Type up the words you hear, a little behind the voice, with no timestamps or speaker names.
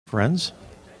friends.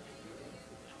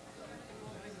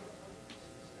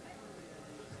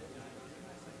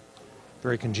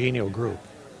 Very congenial group.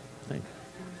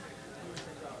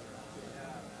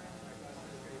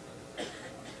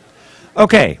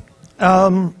 Okay.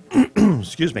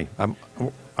 Excuse me. I'm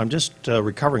just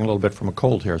recovering a little bit from a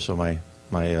cold here, so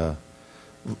my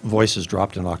voice has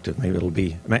dropped an octave.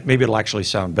 Maybe it'll actually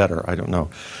sound better. I don't know.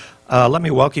 Let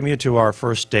me welcome you to our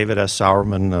first David S.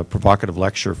 Saurman Provocative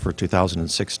Lecture for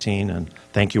 2016, and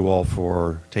thank you all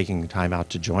for taking time out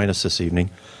to join us this evening.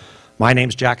 My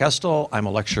name's Jack Estel. I'm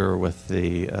a lecturer with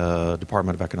the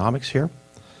Department of Economics here.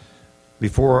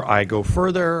 Before I go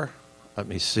further, let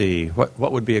me see.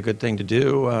 What would be a good thing to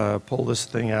do? Pull this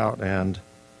thing out and...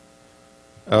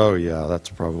 Oh, yeah, that's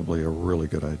probably a really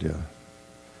good idea.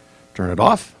 Turn it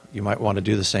off. You might want to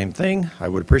do the same thing. I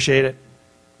would appreciate it.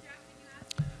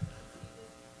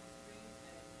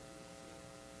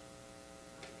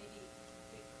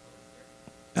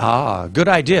 Good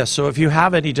idea. So if you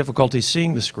have any difficulty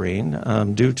seeing the screen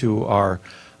due to our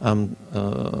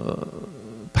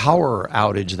power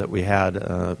outage that we had,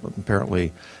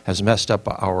 apparently has messed up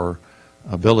our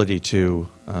ability to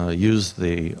use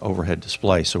the overhead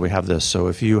display. So we have this. So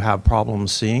if you have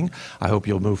problems seeing, I hope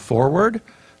you'll move forward.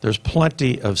 There's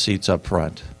plenty of seats up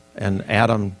front, and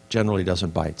Adam generally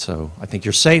doesn't bite. So I think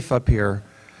you're safe up here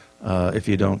if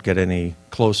you don't get any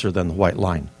closer than the white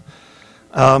line.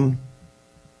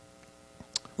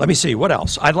 Let me see, what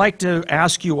else? I'd like to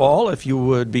ask you all if you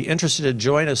would be interested to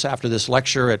join us after this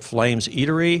lecture at Flames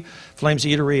Eatery. Flames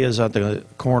Eatery is at the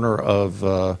corner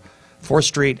of 4th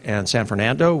Street and San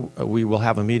Fernando. We will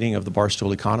have a meeting of the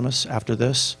Barstool Economists after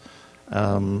this,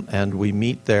 and we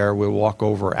meet there. We'll walk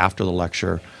over after the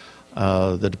lecture.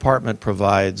 The department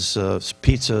provides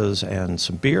pizzas and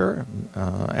some beer,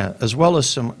 as well as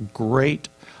some great,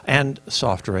 and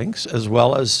soft drinks, as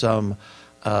well as some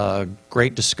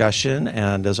great discussion,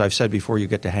 and as I've said before, you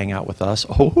get to hang out with us.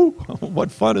 Oh, what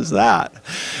fun is that?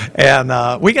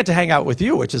 And we get to hang out with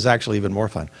you, which is actually even more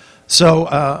fun.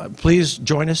 So please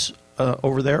join us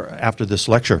over there after this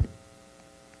lecture.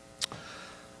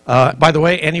 By the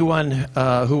way, anyone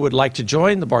who would like to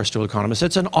join the Barstool Economists,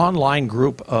 it's an online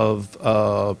group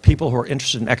of people who are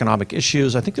interested in economic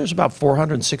issues. I think there's about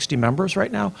 460 members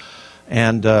right now.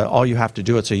 And all you have to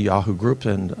do, it's a Yahoo group,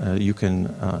 and you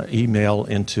can email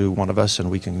into one of us,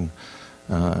 and we can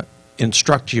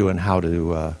instruct you in how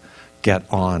to get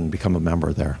on, become a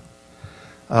member there.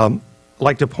 I'd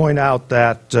like to point out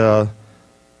that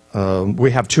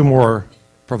we have 2 more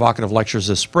provocative lectures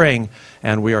this spring,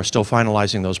 and we are still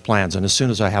finalizing those plans. And as soon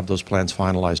as I have those plans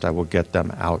finalized, I will get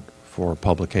them out for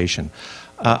publication.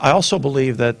 I also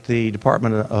believe that the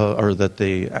department, or that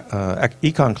the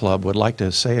Econ Club would like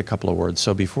to say a couple of words.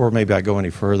 So before maybe I go any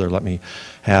further, let me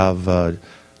have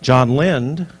John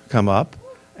Lind come up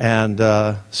and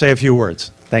say a few words.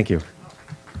 Thank you.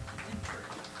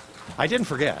 I didn't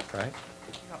forget, right?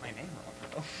 You got my name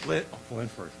wrong, though.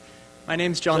 Linford. My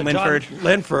name's John Linford. John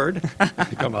Linford.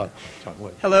 Come on, John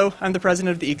Wood. Hello, I'm the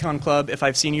president of the Econ Club. If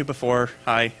I've seen you before,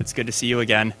 hi, it's good to see you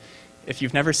again. If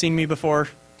you've never seen me before,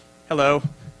 hello,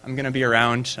 I'm going to be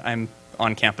around. I'm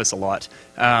on campus a lot.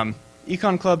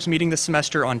 Econ Club's meeting this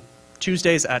semester on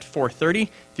Tuesdays at 4:30.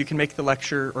 If you can make the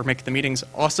lecture or make the meetings,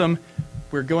 awesome.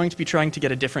 We're going to be trying to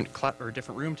get a different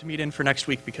room to meet in for next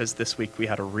week, because this week we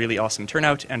had a really awesome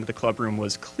turnout and the club room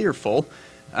was clear full.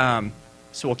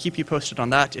 So we'll keep you posted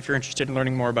on that. If you're interested in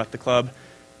learning more about the club,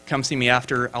 come see me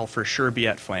after. I'll for sure be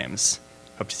at Flames.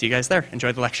 Hope to see you guys there.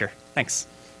 Enjoy the lecture. Thanks.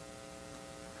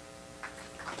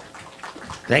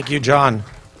 Thank you, John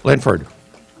Linford.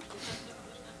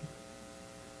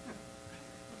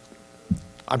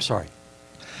 I'm sorry.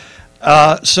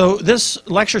 So this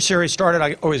lecture series started,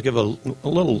 I always give a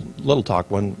little talk,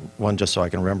 one just so I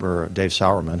can remember Dave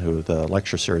Saurman, who the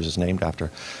lecture series is named after,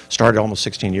 started almost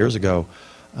 16 years ago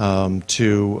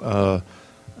to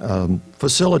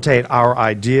facilitate our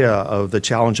idea of the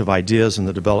challenge of ideas and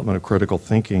the development of critical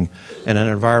thinking in an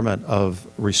environment of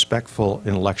respectful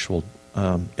intellectual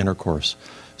intercourse.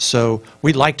 So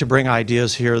we'd like to bring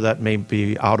ideas here that may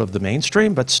be out of the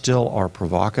mainstream, but still are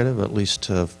provocative, at least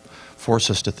to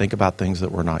force us to think about things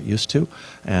that we're not used to.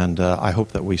 And I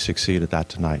hope that we succeed at that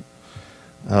tonight.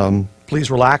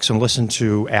 Please relax and listen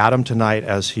to Adam tonight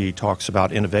as he talks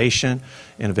about innovation.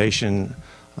 Innovation,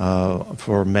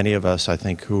 for many of us, I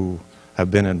think, who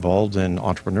have been involved in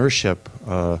entrepreneurship,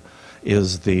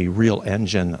 is the real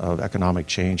engine of economic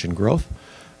change and growth.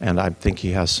 And I think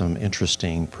he has some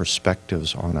interesting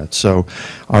perspectives on it. So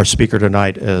our speaker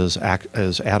tonight is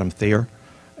Adam Thierer,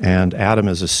 And Adam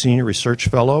is a senior research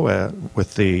fellow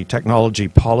with the Technology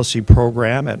Policy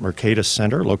Program at Mercatus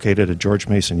Center, located at George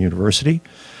Mason University.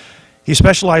 He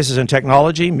specializes in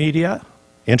technology, media,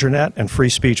 internet, and free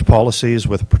speech policies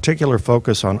with a particular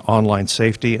focus on online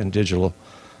safety and digital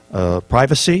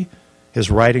privacy. His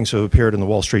writings have appeared in the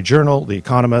Wall Street Journal, The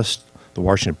Economist, The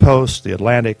Washington Post, The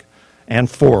Atlantic, and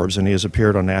Forbes, and he has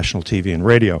appeared on national TV and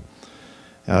radio.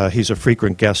 He's a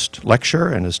frequent guest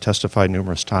lecturer and has testified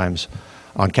numerous times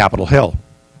on Capitol Hill.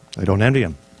 I don't envy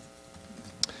him.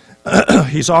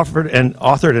 He's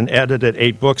authored and edited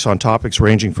 8 books on topics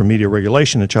ranging from media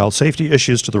regulation and child safety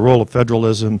issues to the role of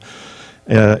federalism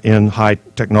in high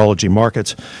technology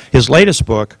markets. His latest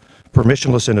book,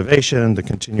 Permissionless Innovation, The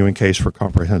Continuing Case for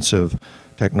Comprehensive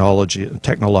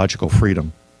Technological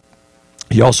Freedom.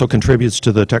 He also contributes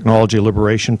to the Technology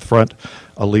Liberation Front,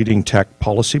 a leading tech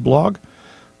policy blog.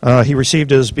 He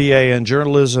received his BA in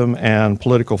Journalism and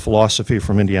Political Philosophy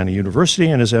from Indiana University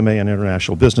and his MA in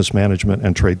International Business Management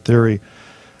and Trade Theory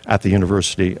at the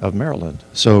University of Maryland.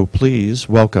 So please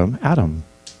welcome Adam.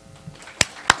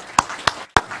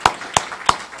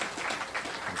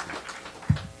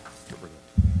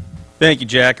 Thank you,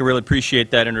 Jack. I really appreciate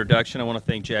that introduction. I want to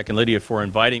thank Jack and Lydia for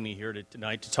inviting me here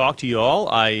tonight to talk to you all.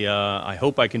 I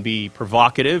hope I can be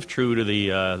provocative, true to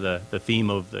the theme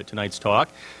of tonight's talk.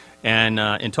 And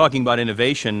in talking about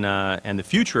innovation and the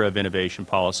future of innovation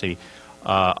policy,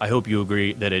 I hope you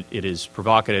agree that it is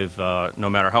provocative. No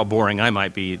matter how boring I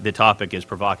might be, the topic is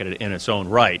provocative in its own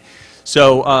right.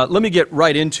 So let me get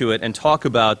right into it and talk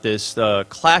about this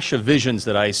clash of visions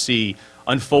that I see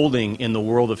unfolding in the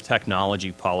world of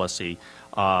technology policy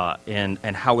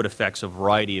and how it affects a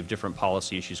variety of different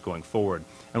policy issues going forward.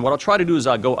 And what I'll try to do as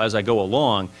I go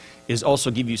along is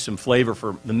also give you some flavor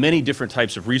for the many different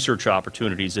types of research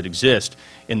opportunities that exist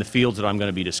in the fields that I'm going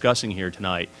to be discussing here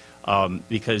tonight.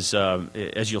 Because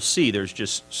as you'll see, there's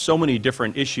just so many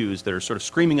different issues that are sort of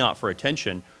screaming out for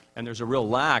attention, and there's a real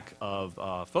lack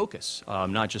of focus,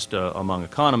 not just among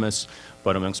economists,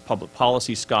 but amongst public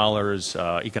policy scholars,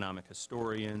 economic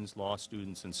historians, law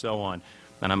students, and so on.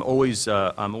 And I'm always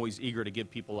eager to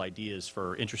give people ideas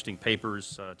for interesting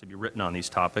papers to be written on these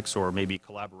topics, or maybe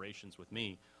collaborations with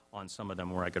me on some of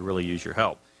them where I could really use your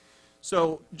help.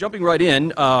 So jumping right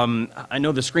in, I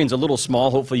know the screen's a little small.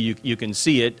 Hopefully you can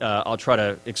see it. I'll try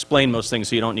to explain most things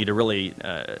so you don't need to really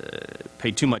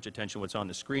pay too much attention to what's on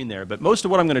the screen there. But most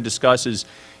of what I'm going to discuss is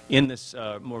in this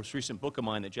most recent book of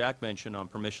mine that Jack mentioned on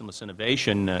permissionless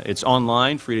innovation. It's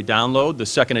online, free to download. The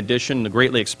second edition, the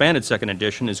greatly expanded second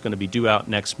edition, is going to be due out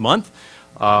next month.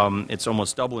 It's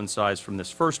almost double in size from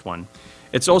this first one.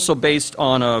 It's also based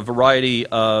on a variety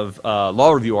of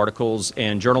law review articles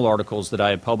and journal articles that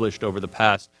I have published over the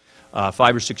past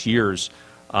 5 or 6 years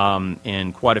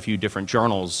in quite a few different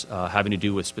journals having to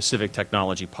do with specific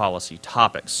technology policy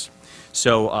topics.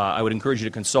 So I would encourage you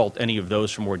to consult any of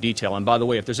those for more detail. And by the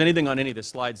way, if there's anything on any of the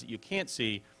slides that you can't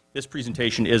see, this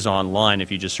presentation is online. If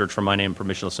you just search for my name,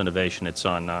 Permissionless Innovation, it's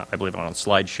on, I believe, on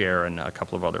SlideShare and a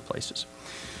couple of other places.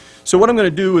 So what I'm going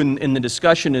to do in the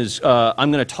discussion is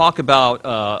I'm going to talk about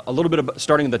a little bit about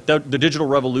starting the digital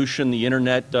revolution, the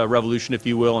internet revolution, if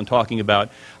you will, and talking about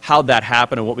how that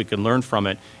happened and what we can learn from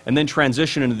it, and then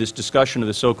transition into this discussion of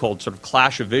the so-called sort of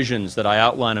clash of visions that I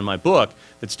outline in my book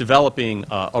that's developing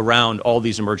around all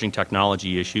these emerging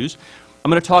technology issues.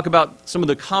 I'm going to talk about some of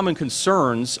the common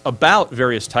concerns about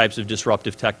various types of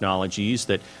disruptive technologies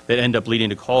that end up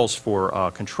leading to calls for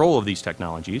control of these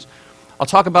technologies. I'll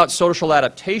talk about social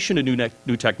adaptation to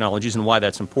new technologies and why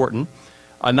that's important.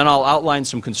 And then I'll outline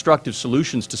some constructive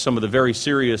solutions to some of the very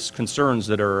serious concerns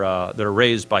that are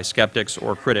raised by skeptics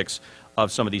or critics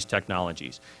of some of these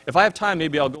technologies. If I have time,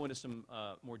 maybe I'll go into some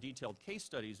more detailed case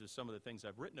studies of some of the things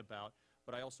I've written about,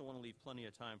 but I also want to leave plenty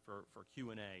of time for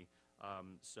Q&A,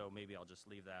 so maybe I'll just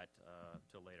leave that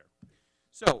till later.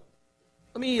 So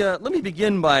let me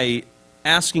begin by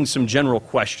asking some general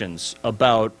questions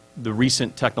about the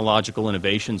recent technological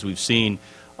innovations we've seen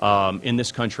in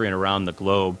this country and around the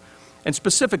globe, and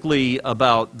specifically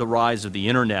about the rise of the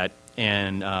internet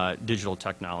and digital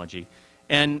technology.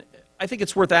 And I think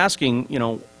it's worth asking, you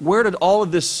know, where did all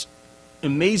of this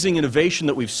amazing innovation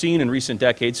that we've seen in recent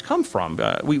decades come from?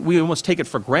 We almost take it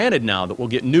for granted now that we'll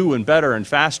get new and better and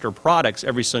faster products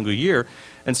every single year,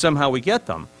 and somehow we get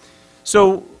them.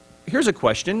 So here's a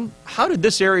question. How did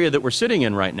this area that we're sitting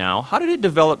in right now, how did it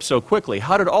develop so quickly?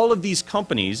 How did all of these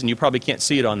companies, and you probably can't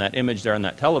see it on that image there on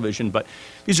that television, but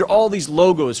these are all these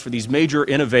logos for these major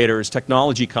innovators,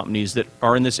 technology companies that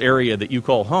are in this area that you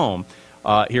call home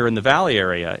here in the Valley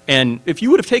area. And if you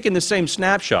would have taken the same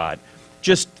snapshot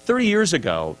just 30 years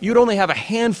ago, you'd only have a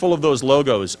handful of those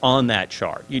logos on that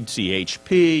chart. You'd see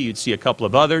HP, you'd see a couple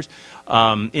of others,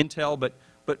 Intel, but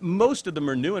most of them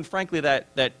are new, and frankly, that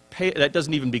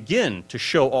doesn't even begin to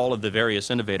show all of the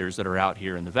various innovators that are out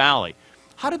here in the Valley.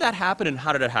 How did that happen, and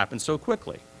how did it happen so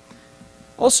quickly?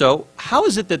 Also, how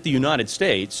is it that the United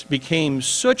States became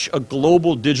such a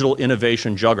global digital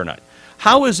innovation juggernaut?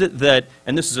 How is it that,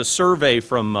 and this is a survey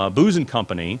from Booz &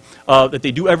 Company, that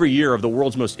they do every year of the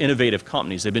world's most innovative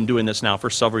companies. They've been doing this now for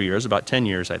several years, about 10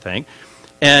 years, I think.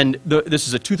 And this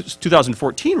is a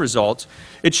 2014 results.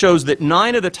 It shows that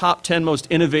 9 of the top 10 most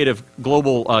innovative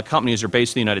global companies are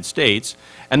based in the United States,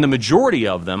 and the majority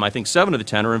of them, I think 7 of the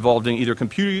 10, are involved in either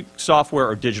computing software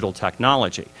or digital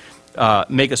technology.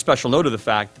 Make a special note of the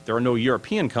fact that there are no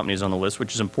European companies on the list,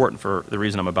 which is important for the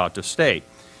reason I'm about to state,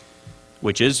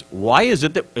 which is, why is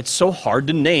it that it's so hard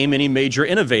to name any major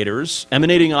innovators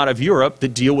emanating out of Europe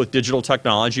that deal with digital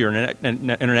technology or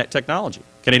internet technology?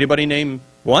 Can anybody name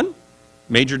one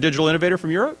major digital innovator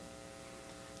from Europe?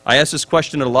 I ask this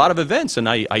question at a lot of events, and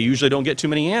I usually don't get too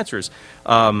many answers.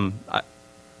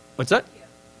 What's that?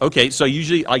 Okay, so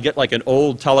usually I get like an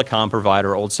old telecom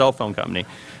provider, old cell phone company.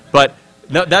 But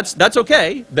no, that's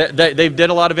okay. They've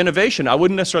did a lot of innovation. I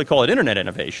wouldn't necessarily call it internet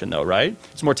innovation, though, right?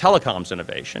 It's more telecoms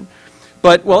innovation.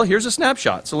 But, well, here's a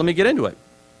snapshot, so let me get into it.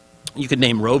 You could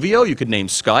name Rovio, you could name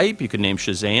Skype, you could name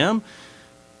Shazam.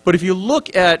 But if you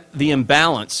look at the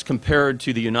imbalance compared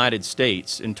to the United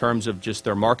States in terms of just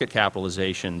their market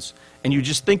capitalizations, and you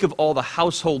just think of all the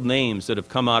household names that have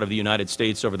come out of the United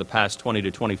States over the past 20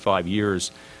 to 25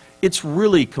 years, it's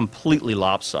really completely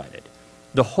lopsided.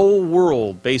 The whole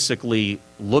world basically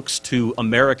looks to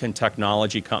American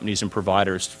technology companies and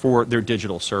providers for their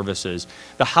digital services.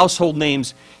 The household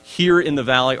names here in the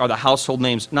Valley are the household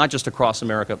names not just across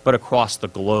America, but across the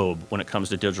globe when it comes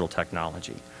to digital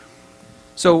technology.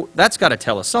 So that's got to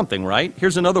tell us something, right?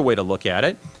 Here's another way to look at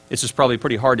it. This is probably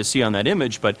pretty hard to see on that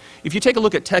image, but if you take a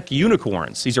look at tech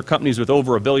unicorns, these are companies with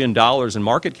over $1 billion in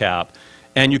market cap,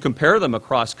 and you compare them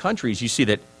across countries, you see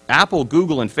that Apple,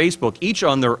 Google, and Facebook, each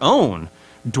on their own,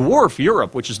 dwarf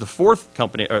Europe, which is the fourth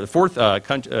company, or the fourth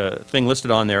thing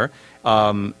listed on there.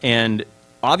 And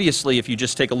obviously, if you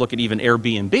just take a look at even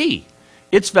Airbnb,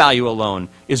 its value alone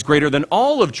is greater than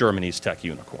all of Germany's tech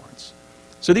unicorns.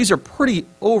 So these are pretty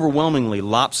overwhelmingly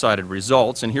lopsided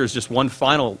results. And here's just one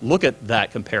final look at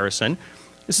that comparison.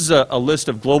 This is a list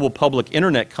of global public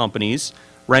internet companies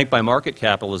ranked by market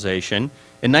capitalization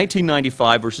in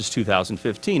 1995 versus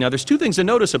 2015. Now, there's two things to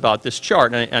notice about this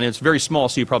chart, and it's very small,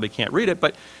 so you probably can't read it,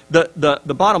 but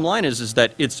the bottom line is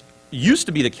that it's used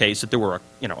to be the case that there were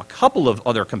a couple of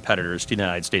other competitors to the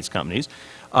United States companies.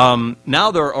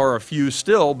 Now there are a few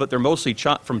still, but they're mostly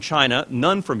from China,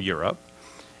 none from Europe.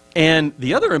 And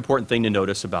the other important thing to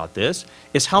notice about this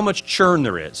is how much churn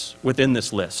there is within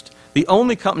this list. The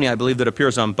only company, I believe, that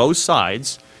appears on both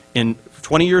sides in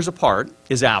 20 years apart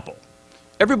is Apple.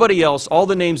 Everybody else, all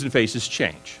the names and faces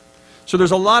change. So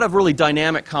there's a lot of really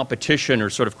dynamic competition or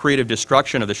sort of creative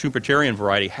destruction of the Schumpeterian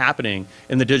variety happening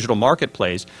in the digital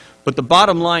marketplace. But the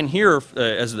bottom line here,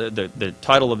 as the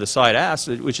title of the slide asks,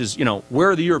 which is,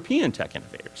 where are the European tech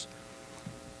innovators?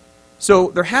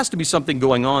 So there has to be something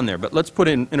going on there. But let's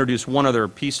introduce one other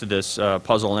piece to this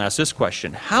puzzle and ask this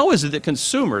question. How is it that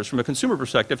consumers, from a consumer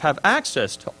perspective, have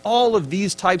access to all of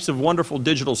these types of wonderful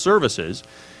digital services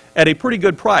at a pretty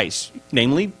good price,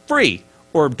 namely free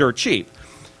or dirt cheap?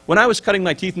 When I was cutting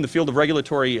my teeth in the field of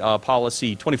regulatory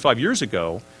policy 25 years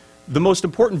ago, the most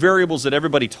important variables that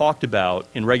everybody talked about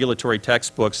in regulatory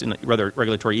textbooks, in whether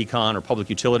regulatory econ or public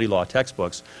utility law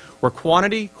textbooks, were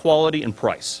quantity, quality, and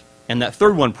price. And that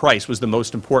third one, price, was the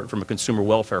most important from a consumer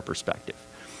welfare perspective.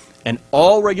 And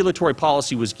all regulatory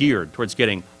policy was geared towards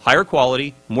getting higher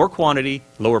quality, more quantity,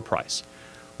 lower price.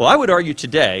 Well, I would argue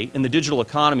today, in the digital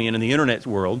economy and in the internet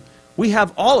world, we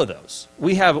have all of those.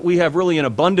 We have really an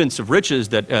abundance of riches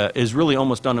that is really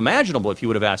almost unimaginable if you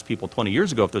would have asked people 20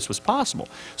 years ago if this was possible.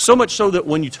 So much so that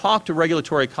when you talk to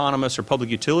regulatory economists or public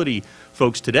utility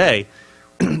folks today,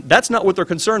 that's not what they're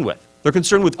concerned with. They're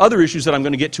concerned with other issues that I'm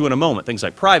going to get to in a moment, things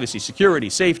like privacy, security,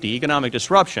 safety, economic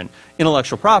disruption,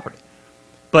 intellectual property.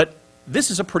 But this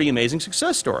is a pretty amazing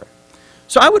success story.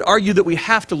 So I would argue that we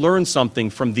have to learn something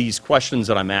from these questions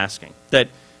that I'm asking, that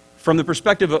from the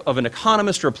perspective of an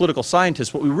economist or a political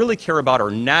scientist, what we really care about are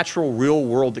natural,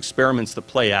 real-world experiments that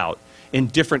play out in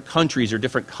different countries or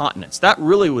different continents. That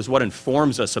really was what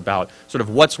informs us about sort of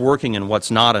what's working and what's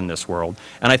not in this world.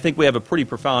 And I think we have a pretty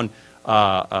profound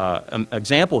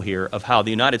example here of how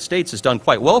the United States has done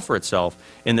quite well for itself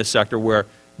in this sector, where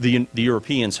the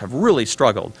Europeans have really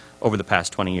struggled over the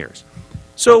past 20 years.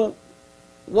 So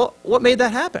what made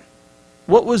that happen?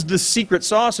 what was the secret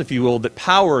sauce, if you will, that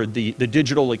powered the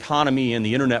digital economy and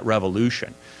the internet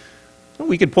revolution? Well,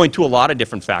 we could point to a lot of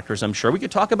different factors, I'm sure. We could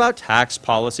talk about tax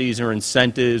policies or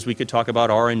incentives. We could talk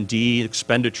about R&D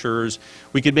expenditures.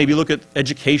 We could maybe look at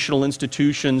educational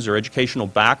institutions or educational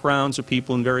backgrounds of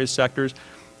people in various sectors.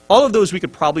 All of those we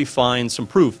could probably find some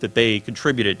proof that they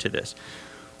contributed to this.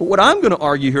 But what I'm going to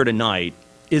argue here tonight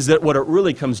is that what it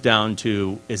really comes down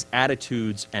to is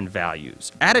attitudes and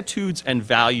values. Attitudes and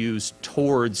values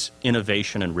towards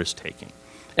innovation and risk-taking.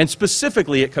 And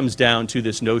specifically, it comes down to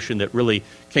this notion that really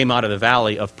came out of the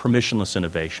Valley of permissionless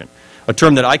innovation, a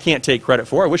term that I can't take credit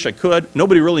for. I wish I could.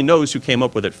 Nobody really knows who came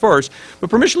up with it first. But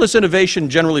permissionless innovation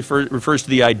generally refers to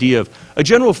the idea of a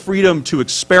general freedom to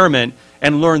experiment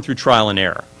and learn through trial and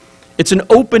error. It's an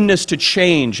openness to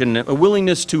change and a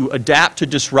willingness to adapt to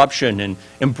disruption and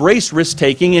embrace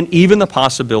risk-taking and even the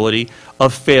possibility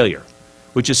of failure,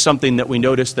 which is something that we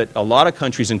notice that a lot of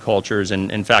countries and cultures,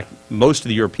 and in fact most of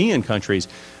the European countries,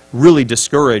 really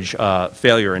discourage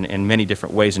failure in many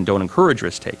different ways and don't encourage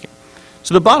risk-taking.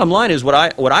 So the bottom line is what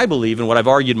I believe and what I've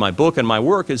argued in my book and my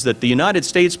work is that the United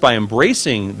States, by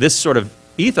embracing this sort of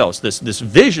ethos, this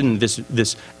vision,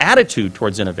 this attitude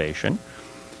towards innovation,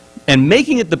 and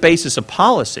making it the basis of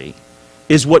policy,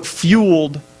 is what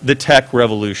fueled the tech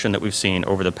revolution that we've seen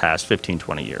over the past 15,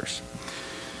 20 years.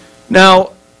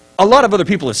 Now, a lot of other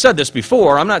people have said this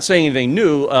before. I'm not saying anything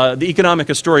new. The economic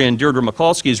historian Deirdre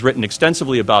Mikulski has written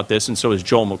extensively about this, and so has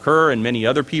Joel McCurr and many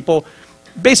other people,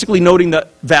 basically noting that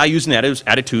values and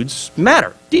attitudes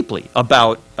matter deeply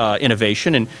about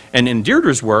innovation. And in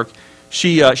Deirdre's work,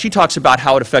 she talks about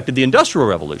how it affected the Industrial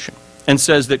Revolution and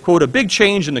says that, quote, a big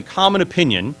change in the common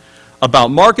opinion about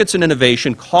markets and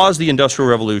innovation caused the Industrial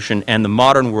Revolution and the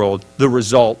modern world. The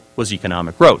result was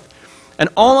economic growth. And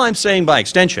all I'm saying by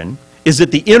extension is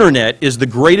that the internet is the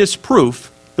greatest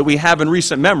proof that we have in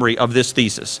recent memory of this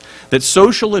thesis, that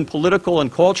social and political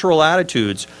and cultural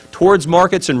attitudes towards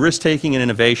markets and risk-taking and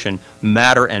innovation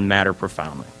matter and matter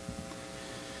profoundly.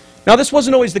 Now, this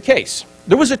wasn't always the case.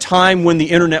 There was a time when the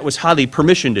internet was highly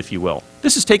permissioned, if you will.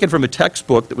 This is taken from a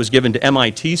textbook that was given to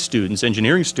MIT students,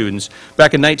 engineering students,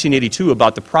 back in 1982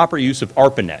 about the proper use of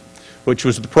ARPANET, which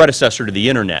was the predecessor to the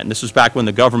internet. And this was back when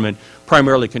the government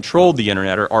primarily controlled the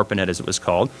internet, or ARPANET as it was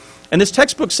called. And this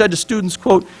textbook said to students,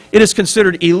 quote, it is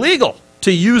considered illegal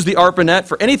to use the ARPANET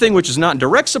for anything which is not in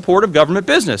direct support of government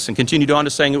business, and continued on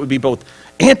to saying it would be both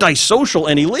antisocial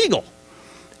and illegal.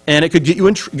 And it could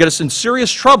get us in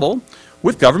serious trouble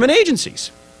with government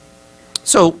agencies.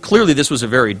 So clearly this was a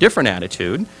very different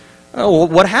attitude. Well,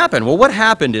 what happened? Well, what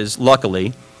happened is,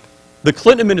 luckily, the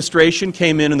Clinton administration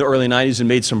came in the early 90s and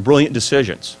made some brilliant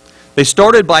decisions. They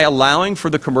started by allowing for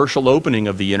the commercial opening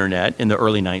of the internet in the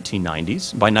early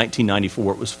 1990s. By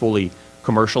 1994, it was fully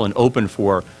commercial and open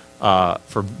for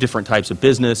different types of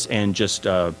business and just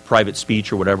private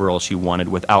speech or whatever else you wanted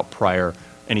without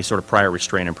any sort of prior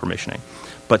restraint and permissioning.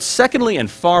 But secondly,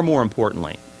 and far more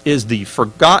importantly, is the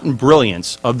forgotten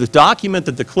brilliance of the document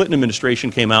that the Clinton administration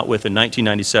came out with in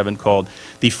 1997 called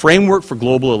the Framework for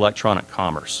Global Electronic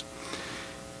Commerce.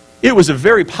 It was a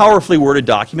very powerfully worded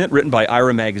document written by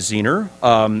Ira Magaziner,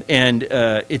 and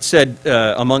it said,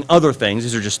 among other things,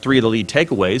 these are just three of the lead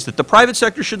takeaways, that the private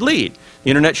sector should lead. The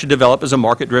internet should develop as a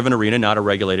market-driven arena, not a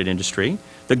regulated industry.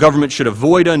 The government should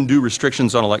avoid undue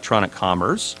restrictions on electronic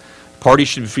commerce. Parties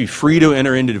should be free to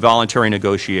enter into voluntary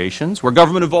negotiations. Where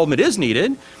government involvement is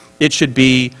needed, it should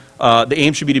be, the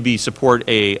aim should be to support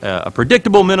a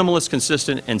predictable, minimalist,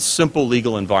 consistent, and simple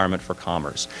legal environment for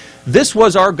commerce. This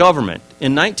was our government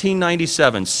in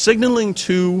 1997 signaling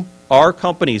to our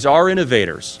companies, our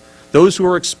innovators, those who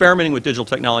are experimenting with digital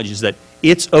technologies, that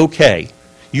it's okay.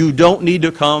 You don't need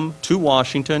to come to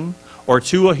Washington or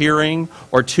to a hearing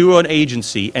or to an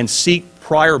agency and seek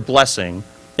prior blessing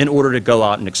in order to go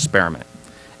out and experiment.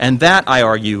 And that, I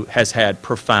argue, has had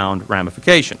profound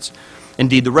ramifications.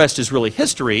 Indeed, the rest is really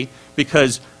history,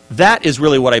 because that is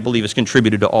really what I believe has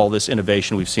contributed to all this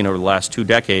innovation we've seen over the last 2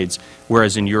 decades,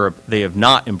 whereas in Europe they have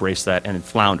not embraced that and have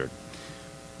floundered.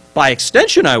 By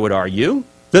extension, I would argue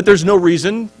that there's no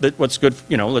reason that what's good,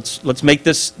 let's make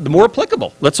this more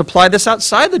applicable. Let's apply this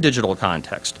outside the digital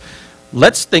context.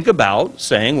 Let's think about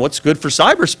saying what's good for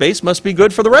cyberspace must be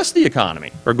good for the rest of the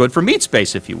economy, or good for meat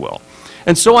space, if you will.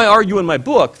 And so I argue in my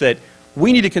book that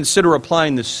we need to consider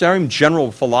applying the same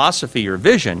general philosophy or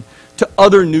vision to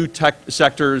other new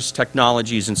sectors,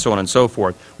 technologies, and so on and so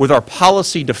forth, with our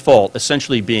policy default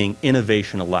essentially being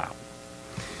innovation allowed.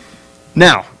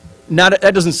 Now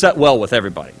that doesn't set well with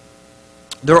everybody.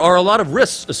 There are a lot of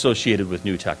risks associated with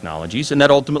new technologies, and that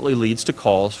ultimately leads to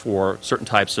calls for certain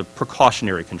types of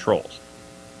precautionary controls.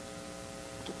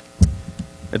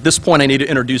 At this point, I need to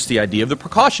introduce the idea of the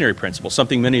precautionary principle,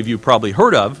 something many of you probably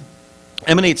heard of,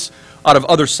 emanates out of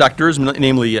other sectors,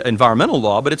 namely environmental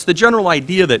law, but it's the general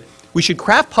idea that we should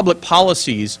craft public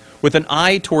policies with an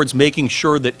eye towards making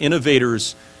sure that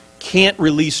innovators can't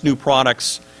release new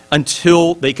products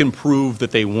until they can prove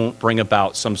that they won't bring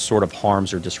about some sort of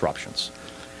harms or disruptions.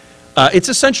 It's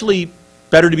essentially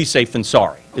better to be safe than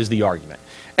sorry, is the argument.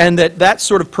 And that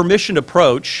sort of permissioned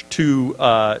approach to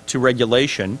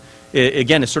regulation,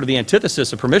 again, is sort of the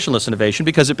antithesis of permissionless innovation,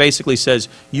 because it basically says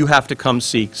you have to come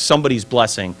seek somebody's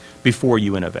blessing before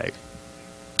you innovate.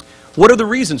 What are the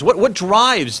reasons? What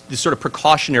drives this sort of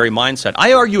precautionary mindset?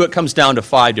 I argue it comes down to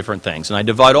 5 different things, and I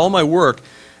divide all my work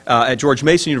at George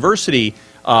Mason University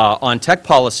on tech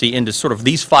policy into sort of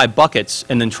these 5 buckets,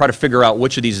 and then try to figure out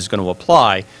which of these is going to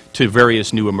apply to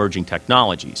various new emerging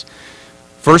technologies.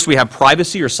 First, we have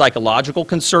privacy or psychological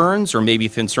concerns, or maybe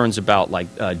concerns about like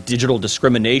digital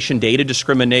discrimination, data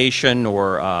discrimination,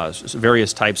 or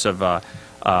various types of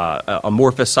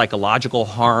amorphous psychological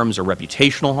harms or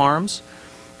reputational harms.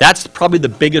 That's probably the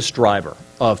biggest driver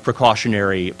of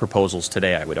precautionary proposals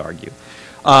today, I would argue.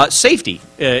 Safety.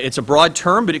 It's a broad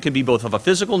term, but it can be both of a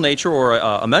physical nature or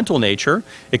a mental nature.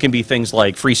 It can be things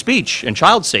like free speech and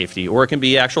child safety, or it can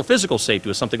be actual physical safety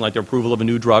with something like the approval of a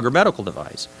new drug or medical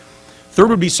device. Third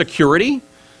would be security.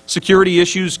 Security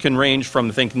issues can range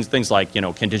from things like,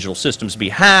 can digital systems be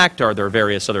hacked? Are there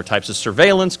various other types of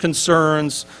surveillance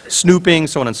concerns, snooping,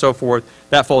 so on and so forth?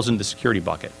 That falls into the security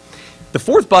bucket. The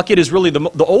fourth bucket is really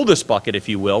the oldest bucket, if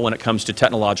you will, when it comes to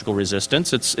technological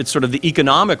resistance. It's sort of the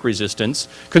economic resistance,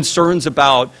 concerns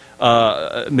about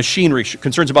machinery,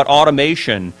 concerns about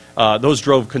automation. Those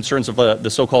drove concerns of the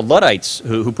so-called Luddites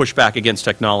who pushed back against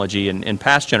technology in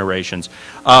past generations.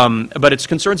 But it's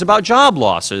concerns about job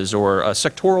losses or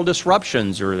sectoral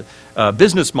disruptions or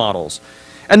business models.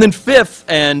 And then fifth,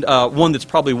 and one that's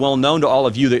probably well known to all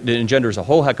of you that engenders a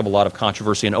whole heck of a lot of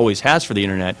controversy and always has for the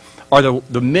Internet, are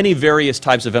the many various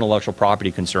types of intellectual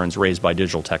property concerns raised by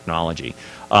digital technology.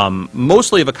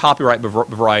 Mostly of a copyright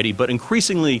variety, but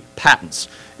increasingly patents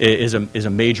is a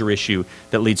major issue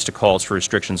that leads to calls for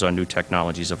restrictions on new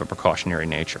technologies of a precautionary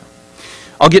nature.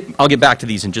 I'll get back to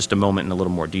these in just a moment in a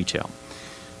little more detail.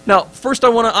 Now, first I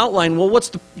want to outline, well, what's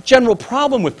the general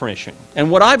problem with permission? And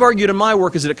what I've argued in my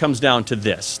work is that it comes down to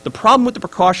this. The problem with the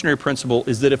precautionary principle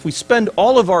is that if we spend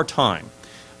all of our time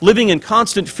living in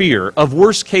constant fear of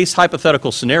worst-case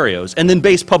hypothetical scenarios and then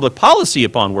base public policy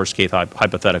upon worst-case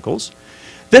hypotheticals,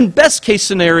 then best-case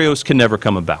scenarios can never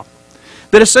come about.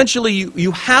 That essentially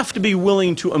you have to be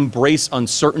willing to embrace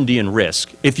uncertainty and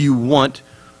risk if you want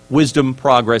wisdom,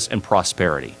 progress, and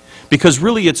prosperity. Because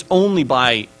really it's only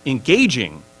by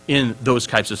engaging in those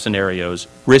types of scenarios,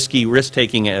 risky,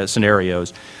 risk-taking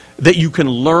scenarios, that you can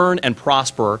learn and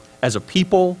prosper as a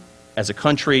people, as a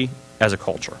country, as a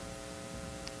culture.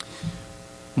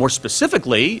 More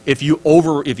specifically, if you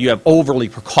have overly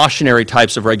precautionary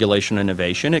types of regulation and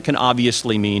innovation, it can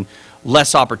obviously mean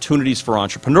less opportunities for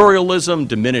entrepreneurialism,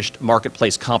 diminished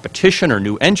marketplace competition or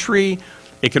new entry.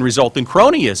 It can result in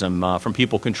cronyism from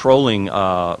people controlling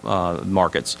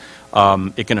markets.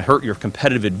 It can hurt your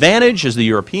competitive advantage, as the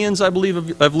Europeans, I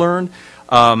believe, have learned.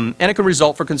 And it can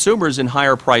result for consumers in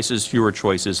higher prices, fewer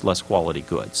choices, less quality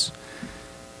goods.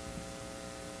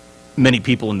 Many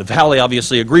people in the Valley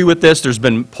obviously agree with this. There's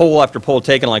been poll after poll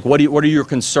taken, like what are your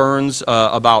concerns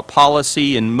about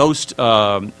policy? And most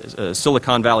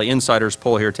Silicon Valley Insiders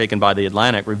poll here taken by The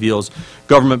Atlantic reveals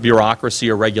government bureaucracy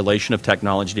or regulation of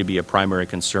technology to be a primary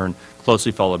concern,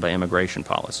 closely followed by immigration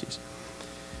policies.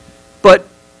 But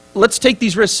let's take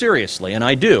these risks seriously, and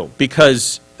I do,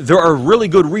 because there are really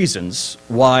good reasons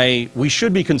why we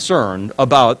should be concerned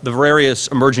about the various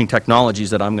emerging technologies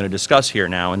that I'm going to discuss here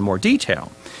now in more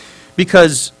detail.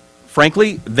 Because,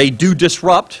 frankly, they do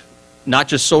disrupt not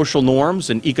just social norms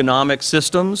and economic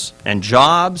systems and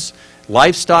jobs,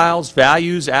 lifestyles,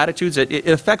 values, attitudes. It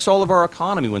affects all of our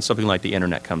economy when something like the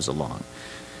Internet comes along.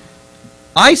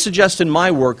 I suggest in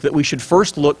my work that we should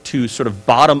first look to sort of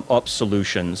bottom-up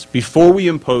solutions before we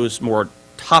impose more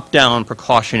top-down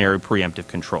precautionary preemptive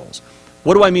controls.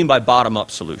 What do I mean by bottom-up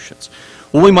solutions?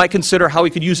 Well, we might consider how we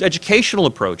could use educational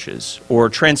approaches or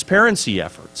transparency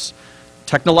efforts,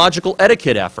 technological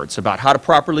etiquette efforts about how to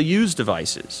properly use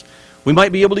devices. We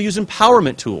might be able to use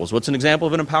empowerment tools. What's an example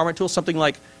of an empowerment tool? Something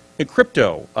like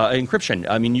encryption.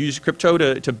 I mean, use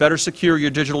crypto to better secure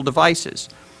your digital devices.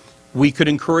 We could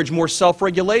encourage more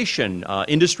self-regulation,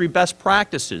 industry best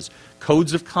practices,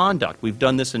 codes of conduct. We've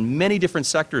done this in many different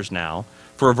sectors now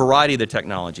for a variety of the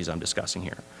technologies I'm discussing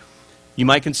here. You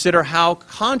might consider how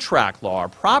contract law or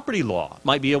property law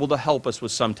might be able to help us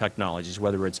with some technologies,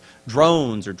 whether it's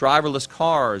drones or driverless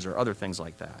cars or other things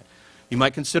like that. You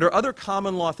might consider other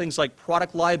common law things like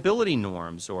product liability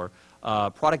norms or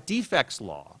product defects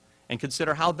law, and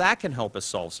consider how that can help us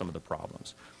solve some of the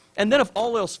problems. And then if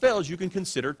all else fails, you can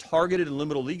consider targeted and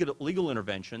limited legal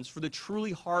interventions for the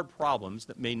truly hard problems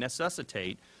that may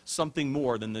necessitate something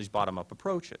more than these bottom-up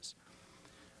approaches.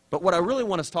 But what I really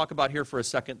want to talk about here for a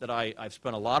second that I've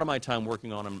spent a lot of my time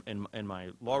working on in my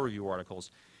law review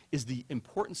articles is the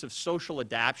importance of social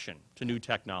adaptation to new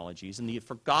technologies and the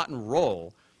forgotten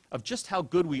role of just how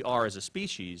good we are as a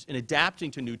species in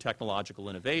adapting to new technological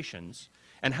innovations,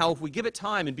 and how if we give it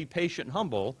time and be patient and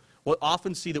humble, we'll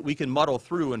often see that we can muddle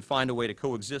through and find a way to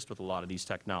coexist with a lot of these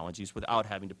technologies without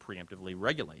having to preemptively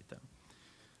regulate them.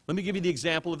 Let me give you the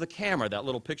example of the camera. That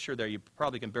little picture there, you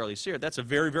probably can barely see it. That's a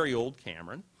very, very old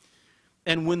camera.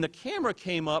 And when the camera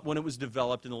came up, when it was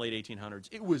developed in the late 1800s,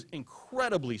 it was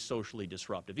incredibly socially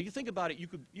disruptive. If you think about it,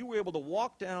 you were able to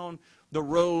walk down the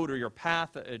road or your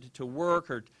path to work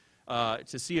or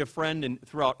to see a friend and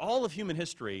throughout all of human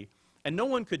history, and no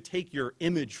one could take your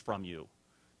image from you.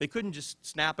 They couldn't just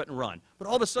snap it and run. But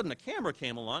all of a sudden, a camera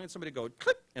came along, and somebody would go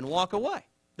click and walk away.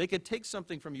 They could take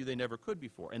something from you they never could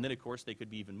before. And then, of course, they could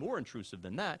be even more intrusive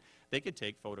than that. They could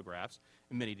take photographs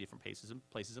in many different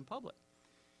places in public.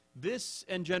 This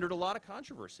engendered a lot of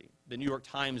controversy. The New York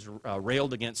Times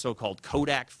railed against so-called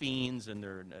Kodak fiends and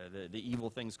the evil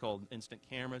things called instant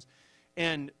cameras.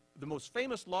 And the most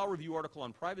famous law review article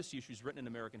on privacy issues written in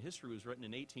American history was written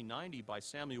in 1890 by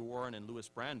Samuel Warren and Louis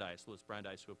Brandeis. Louis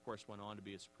Brandeis, who of course went on to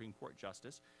be a Supreme Court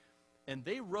justice. And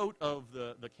they wrote of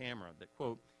the camera that,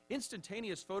 quote,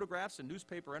 instantaneous photographs and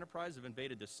newspaper enterprise have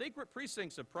invaded the sacred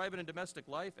precincts of private and domestic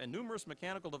life, and numerous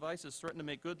mechanical devices threaten to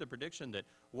make good the prediction that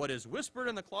what is whispered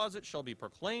in the closet shall be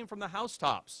proclaimed from the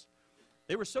housetops.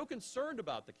 They were so concerned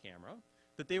about the camera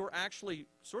that they were actually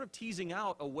sort of teasing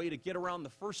out a way to get around the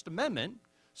First Amendment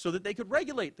so that they could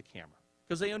regulate the camera,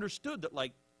 because they understood that,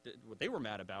 like, what they were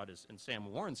mad about is, in Sam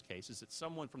Warren's case, is that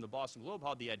someone from the Boston Globe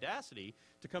had the audacity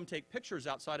to come take pictures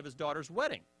outside of his daughter's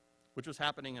wedding, which was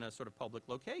happening in a sort of public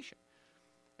location.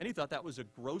 And he thought that was a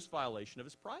gross violation of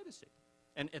his privacy.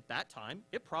 And at that time,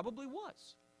 it probably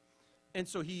was. And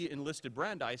so he enlisted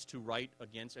Brandeis to write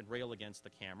against and rail against the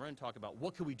camera and talk about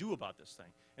what can we do about this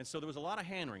thing. And so there was a lot of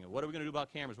hand-wringing. What are we going to do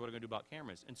about cameras? What are we going to do about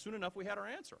cameras? And soon enough, we had our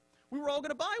answer. We were all going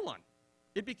to buy one.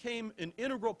 It became an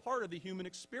integral part of the human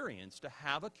experience to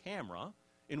have a camera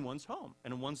in one's home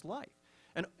and in one's life.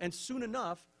 And soon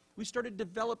enough, we started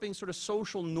developing sort of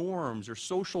social norms or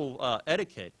social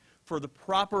etiquette for the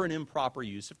proper and improper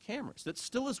use of cameras that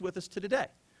still is with us to today.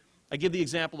 I give the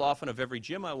example often of every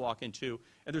gym I walk into,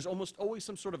 and there's almost always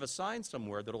some sort of a sign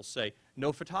somewhere that'll say,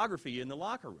 no photography in the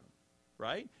locker room,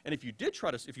 right? And if you did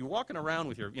try to, if you're walking around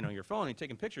with your phone and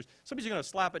taking pictures, somebody's going to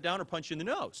slap it down or punch you in the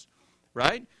nose,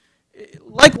 right?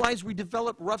 Likewise, we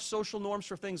develop rough social norms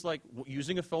for things like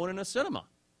using a phone in a cinema,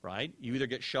 right? You either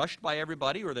get shushed by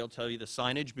everybody or they'll tell you the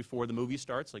signage before the movie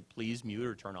starts, like please mute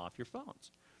or turn off your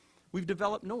phones. We've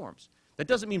developed norms. That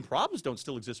doesn't mean problems don't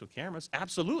still exist with cameras.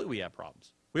 Absolutely we have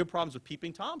problems. We have problems with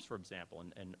peeping toms, for example,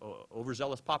 and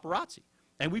overzealous paparazzi.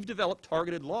 And we've developed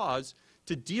targeted laws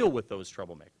to deal with those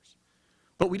troublemakers.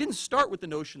 But we didn't start with the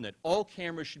notion that all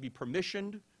cameras should be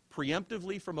permissioned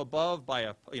preemptively from above by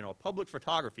a public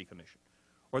photography commission,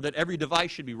 or that every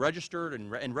device should be registered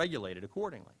and regulated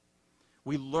accordingly.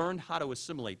 We learned how to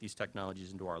assimilate these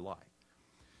technologies into our life.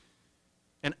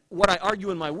 And what I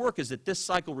argue in my work is that this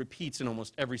cycle repeats in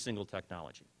almost every single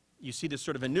technology. You see this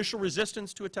sort of initial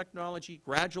resistance to a technology,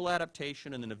 gradual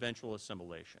adaptation, and then eventual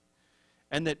assimilation.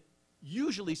 And that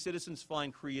usually citizens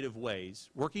find creative ways,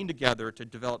 working together to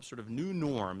develop sort of new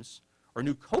norms, or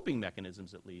new coping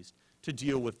mechanisms at least, to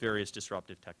deal with various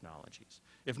disruptive technologies.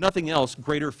 If nothing else,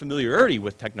 greater familiarity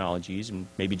with technologies, and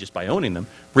maybe just by owning them,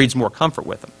 breeds more comfort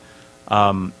with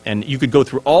them. And you could go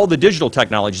through all the digital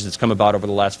technologies that's come about over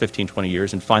the last 15, 20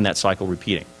 years and find that cycle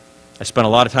repeating. I spent a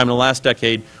lot of time in the last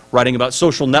decade writing about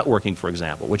social networking, for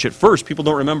example, which at first, people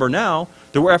don't remember now,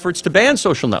 there were efforts to ban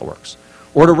social networks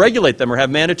or to regulate them or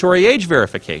have mandatory age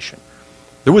verification.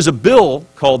 There was a bill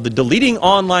called the Deleting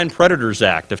Online Predators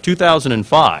Act of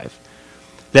 2005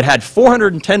 that had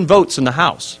 410 votes in the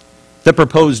House that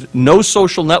proposed no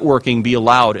social networking be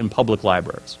allowed in public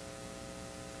libraries.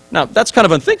 Now, that's kind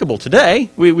of unthinkable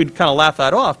today. We'd kind of laugh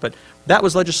that off, but that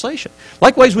was legislation.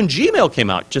 Likewise, when Gmail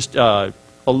came out just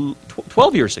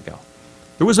 12 years ago,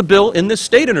 there was a bill in this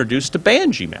state introduced to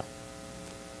ban Gmail,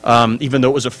 even though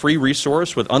it was a free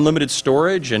resource with unlimited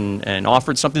storage and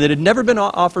offered something that had never been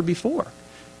offered before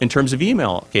in terms of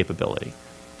email capability.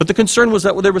 But the concern was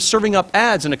that they were serving up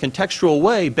ads in a contextual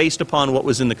way based upon what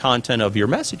was in the content of your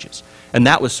messages. And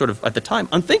that was sort of, at the time,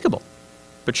 unthinkable.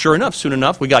 But sure enough, soon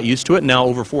enough, we got used to it. And now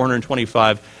over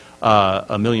 425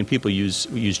 million people use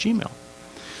Gmail.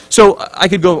 So I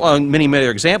could go on many, many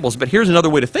other examples, but here's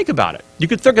another way to think about it. You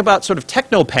could think about sort of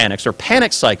techno-panics or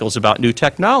panic cycles about new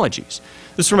technologies.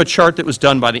 This is from a chart that was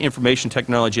done by the Information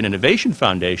Technology and Innovation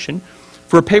Foundation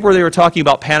for a paper they were talking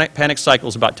about panic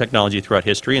cycles about technology throughout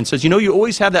history, and says, you know, you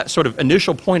always have that sort of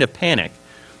initial point of panic,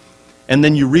 and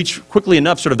then you reach quickly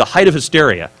enough sort of the height of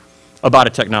hysteria about a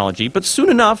technology, but soon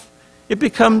enough it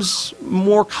becomes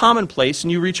more commonplace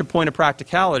and you reach a point of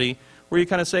practicality where you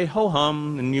kind of say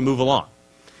ho-hum and you move along.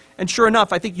 And sure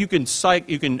enough, I think you can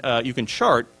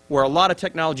chart where a lot of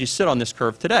technologies sit on this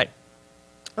curve today.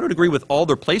 I don't agree with all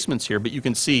their placements here, but you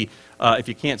can see, if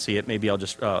you can't see it, maybe I'll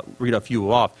just read a few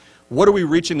off. What are we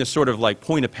reaching this sort of like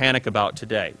point of panic about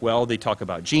today? Well, they talk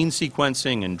about gene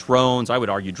sequencing and drones. I would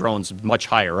argue drones much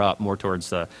higher up, more towards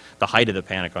the height of the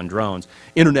panic on drones.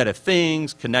 Internet of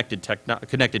Things,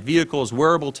 connected vehicles,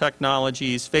 wearable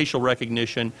technologies, facial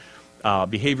recognition,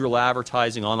 behavioral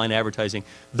advertising, online advertising.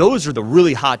 Those are the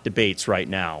really hot debates right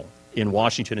now in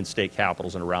Washington and state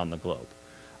capitals and around the globe.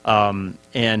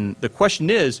 And the question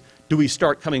is, do we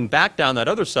start coming back down that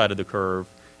other side of the curve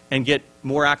and get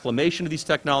more acclimation of these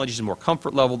technologies and more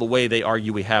comfort level the way they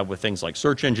argue we have with things like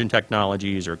search engine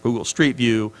technologies or Google Street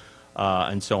View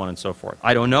and so on and so forth?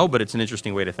 I don't know, but it's an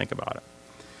interesting way to think about it.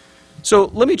 So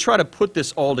let me try to put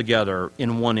this all together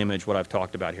in one image, what I've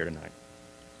talked about here tonight.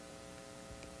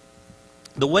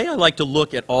 The way I like to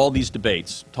look at all these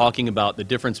debates, talking about the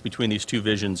difference between these two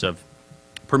visions of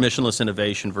permissionless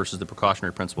innovation versus the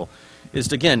precautionary principle, is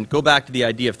to, again, go back to the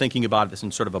idea of thinking about this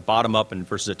in sort of a bottom-up and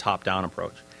versus a top-down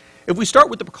approach. If we start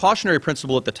with the precautionary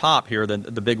principle at the top here, the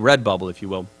big red bubble, if you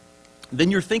will, then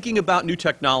you're thinking about new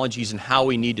technologies and how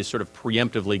we need to sort of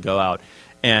preemptively go out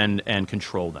and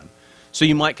control them. So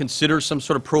you might consider some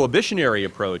sort of prohibitionary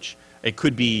approach. It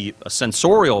could be a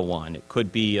sensorial one. It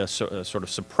could be a sort of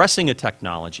suppressing a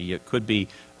technology. It could be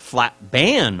flat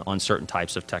ban on certain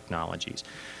types of technologies.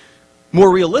 More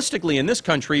realistically, in this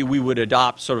country, we would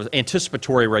adopt sort of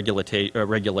anticipatory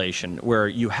regulation, where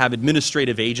you have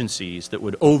administrative agencies that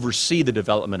would oversee the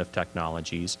development of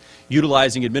technologies,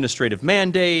 utilizing administrative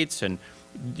mandates and,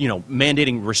 you know,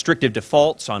 mandating restrictive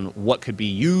defaults on what could be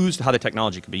used, how the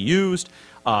technology could be used.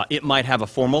 It might have a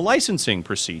formal licensing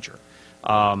procedure.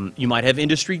 You might have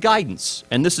industry guidance,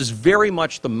 and this is very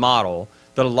much the model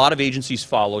that a lot of agencies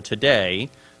follow today,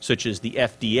 such as the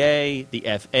FDA, the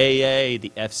FAA,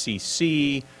 the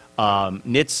FCC,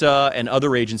 NHTSA, and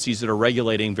other agencies that are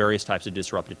regulating various types of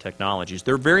disruptive technologies.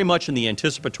 They're very much in the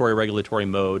anticipatory regulatory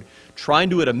mode, trying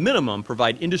to, at a minimum,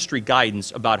 provide industry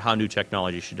guidance about how new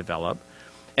technology should develop,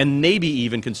 and maybe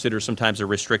even consider sometimes a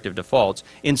restrictive defaults.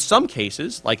 In some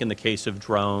cases, like in the case of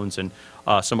drones and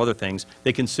some other things,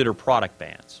 they consider product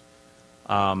bans.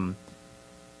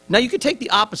 Now you could take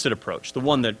the opposite approach, the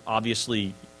one that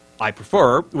obviously I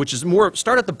prefer, which is more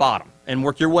start at the bottom and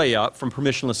work your way up from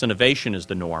permissionless innovation as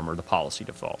the norm or the policy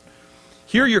default.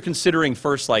 Here you're considering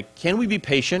first, like, can we be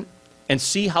patient and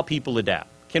see how people adapt?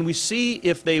 Can we see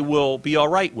if they will be all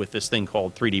right with this thing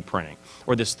called 3D printing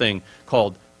or this thing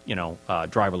called, you know,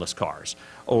 driverless cars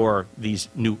or these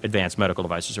new advanced medical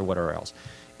devices or whatever else?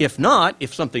 If not,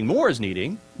 if something more is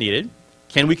needed,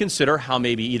 can we consider how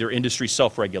maybe either industry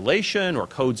self-regulation or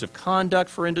codes of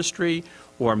conduct for industry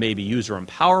or maybe user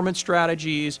empowerment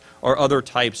strategies or other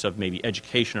types of maybe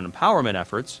education and empowerment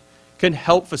efforts can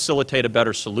help facilitate a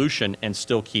better solution and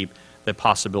still keep the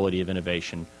possibility of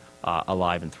innovation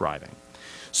alive and thriving.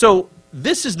 So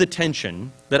this is the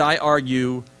tension that I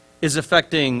argue is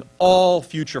affecting all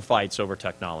future fights over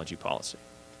technology policy.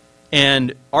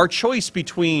 And our choice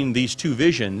between these two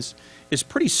visions is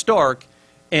pretty stark,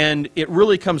 and it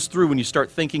really comes through when you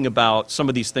start thinking about some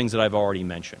of these things that I've already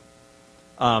mentioned.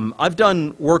 I've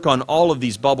done work on all of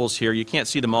these bubbles here. You can't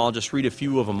see them all. Just read a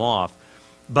few of them off.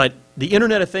 But the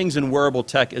Internet of Things and wearable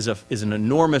tech is an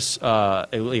enormous,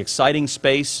 exciting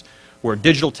space where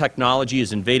digital technology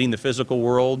is invading the physical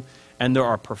world. And there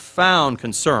are profound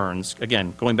concerns,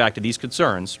 again, going back to these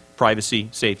concerns, privacy,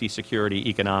 safety, security,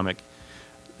 economic,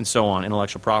 and so on,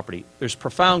 intellectual property. There's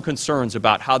profound concerns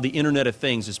about how the Internet of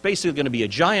Things is basically going to be a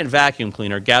giant vacuum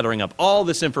cleaner gathering up all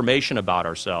this information about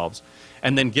ourselves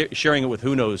and then sharing it with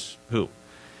who knows who.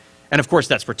 And of course,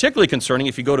 that's particularly concerning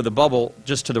if you go to the bubble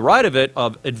just to the right of it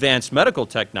of advanced medical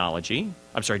technology,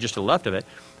 I'm sorry, just to the left of it,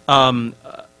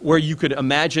 where you could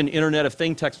imagine Internet of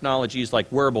Things technologies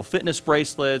like wearable fitness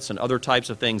bracelets and other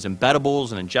types of things,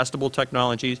 embeddables and ingestible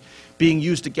technologies, being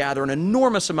used to gather an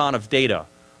enormous amount of data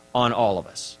on all of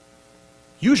us.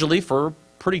 usually for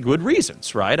pretty good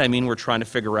reasons, right? I mean, we're trying to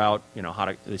figure out, how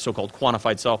to, the so-called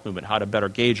quantified self-movement, how to better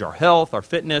gauge our health, our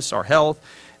fitness, our health,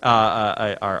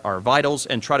 our vitals,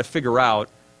 and try to figure out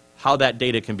how that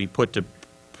data can be put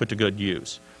to good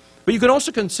use. But you can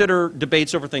also consider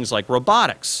debates over things like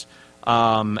robotics,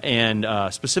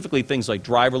 and specifically things like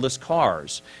driverless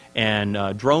cars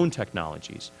and drone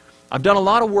technologies. I've done a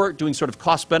lot of work doing sort of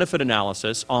cost-benefit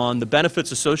analysis on the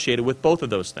benefits associated with both of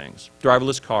those things,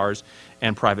 driverless cars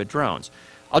and private drones.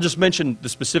 I'll just mention the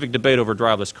specific debate over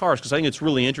driverless cars because I think it's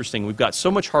really interesting. We've got so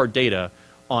much hard data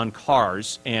on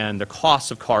cars and the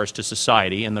costs of cars to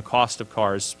society and the cost of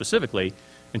cars specifically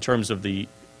in terms of the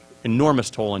enormous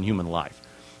toll on human life.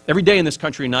 Every day in this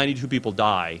country, 92 people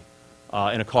die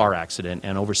in a car accident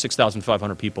and over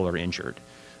 6,500 people are injured.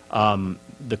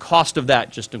 The cost of that,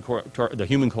 just the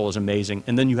human toll, is amazing,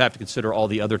 and then you have to consider all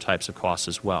the other types of costs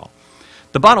as well.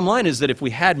 The bottom line is that if we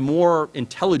had more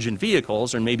intelligent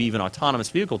vehicles, or maybe even autonomous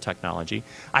vehicle technology,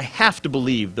 I have to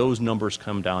believe those numbers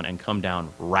come down and come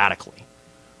down radically.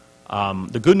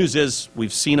 The good news is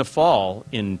we've seen a fall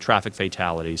in traffic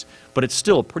fatalities, but it's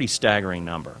still a pretty staggering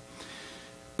number.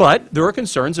 But there are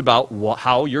concerns about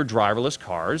how your driverless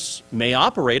cars may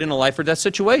operate in a life-or-death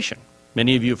situation.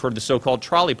 Many of you have heard the so-called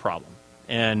trolley problem.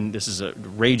 And this is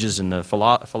rages in the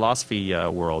philosophy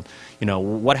world.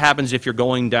 What happens if you're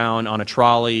going down on a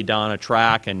trolley, down a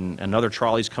track, and another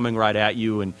trolley's coming right at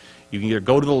you, and you can either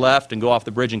go to the left and go off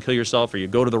the bridge and kill yourself, or you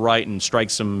go to the right and strike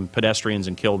some pedestrians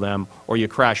and kill them, or you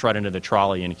crash right into the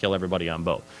trolley and kill everybody on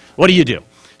both. What do you do?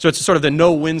 So it's sort of the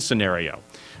no-win scenario.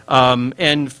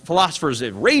 And philosophers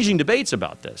have raging debates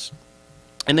about this.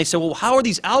 And they say, well, how are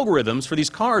these algorithms for these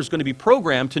cars going to be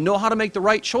programmed to know how to make the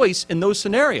right choice in those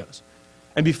scenarios?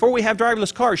 And before we have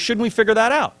driverless cars, shouldn't we figure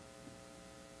that out?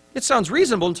 It sounds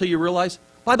reasonable until you realize,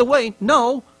 by the way,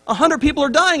 no, 100 people are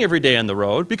dying every day on the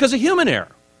road because of human error.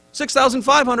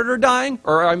 6,500 are dying,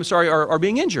 or I'm sorry, are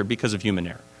being injured because of human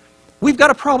error. We've got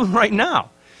a problem right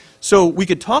now. So we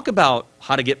could talk about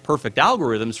how to get perfect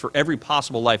algorithms for every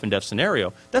possible life and death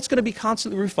scenario. That's going to be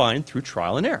constantly refined through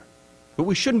trial and error. But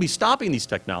we shouldn't be stopping these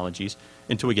technologies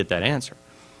until we get that answer.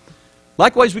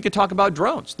 Likewise, we could talk about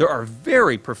drones. There are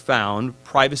very profound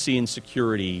privacy and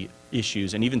security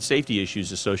issues and even safety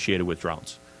issues associated with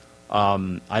drones.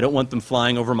 I don't want them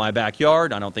flying over my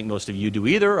backyard. I don't think most of you do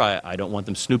either. I don't want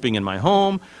them snooping in my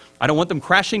home. I don't want them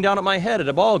crashing down at my head at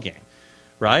a ball game,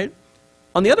 right?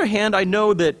 On the other hand, I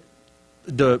know that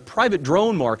the private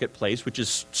drone marketplace, which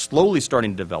is slowly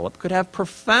starting to develop, could have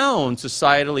profound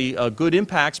societally good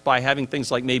impacts by having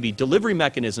things like maybe delivery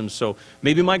mechanisms. So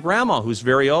maybe my grandma, who's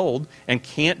very old and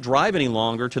can't drive any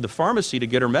longer to the pharmacy to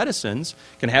get her medicines,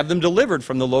 can have them delivered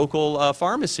from the local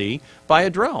pharmacy by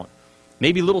a drone.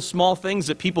 Maybe little small things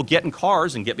that people get in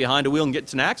cars and get behind a wheel and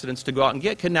get in accidents to go out and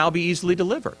get can now be easily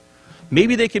delivered.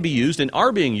 Maybe they could be used and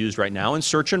are being used right now in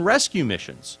search and rescue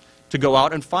missions to go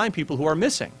out and find people who are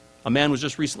missing. A man was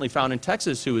just recently found in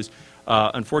Texas who is,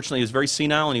 unfortunately, is very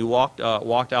senile, and he walked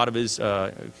out of his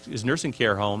nursing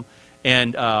care home,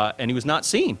 and he was not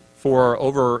seen for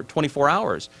over 24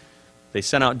 hours. They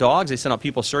sent out dogs, they sent out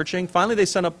people searching. Finally, they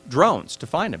sent up drones to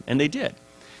find him, and they did.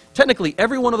 Technically,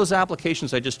 every one of those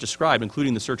applications I just described,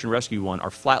 including the search and rescue one,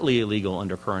 are flatly illegal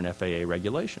under current FAA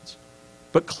regulations.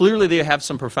 But clearly, they have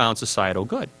some profound societal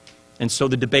good. And so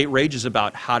the debate rages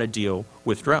about how to deal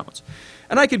with drones.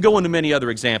 And I could go into many other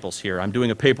examples here. I'm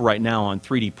doing a paper right now on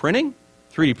 3D printing.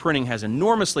 3D printing has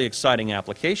enormously exciting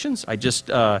applications. I just,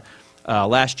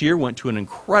 last year, went to an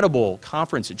incredible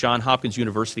conference at Johns Hopkins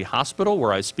University Hospital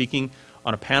where I was speaking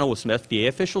on a panel with some FDA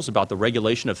officials about the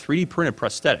regulation of 3D printed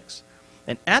prosthetics.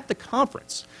 And at the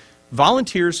conference,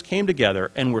 volunteers came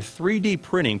together and were 3D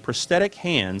printing prosthetic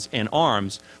hands and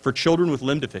arms for children with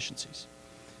limb deficiencies.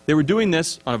 They were doing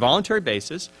this on a voluntary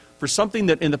basis for something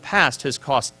that in the past has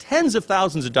cost tens of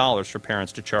thousands of dollars for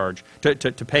parents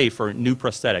to pay for new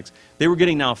prosthetics. They were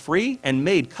getting now free and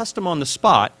made custom on the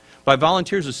spot by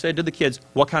volunteers who said to the kids,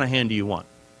 what kind of hand do you want?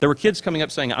 There were kids coming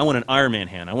up saying, I want an Iron Man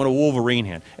hand, I want a Wolverine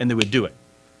hand, and they would do it.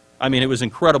 I mean, it was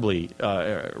incredibly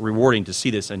rewarding to see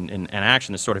this in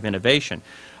action, this sort of innovation.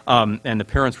 And the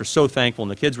parents were so thankful,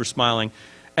 and the kids were smiling.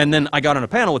 And then I got on a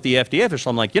panel with the FDA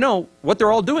official. I'm like, you know, what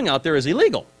they're all doing out there is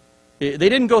illegal. They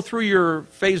didn't go through your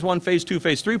phase 1, phase 2,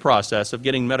 phase 3 process of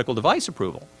getting medical device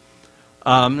approval.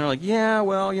 And they're like, yeah,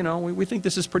 well, you know, we think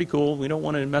this is pretty cool. We don't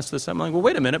want to mess this up. I'm like, well,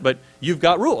 wait a minute, but you've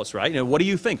got rules, right? You know, what do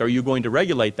you think? Are you going to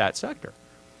regulate that sector?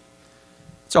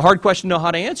 It's a hard question to know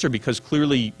how to answer because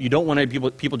clearly you don't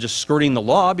want people just skirting the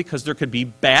law because there could be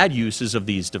bad uses of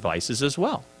these devices as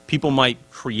well. People might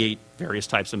create various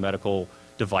types of medical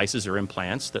devices or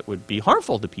implants that would be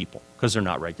harmful to people because they're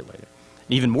not regulated.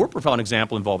 An even more profound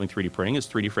example involving 3D printing is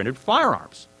 3D printed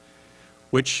firearms,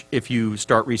 which, if you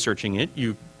start researching it,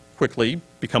 you quickly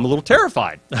become a little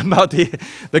terrified about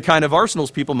the kind of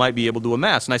arsenals people might be able to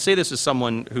amass. And I say this as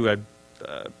someone who had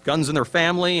guns in their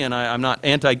family, and I'm not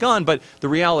anti-gun, but the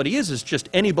reality is just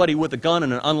anybody with a gun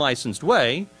in an unlicensed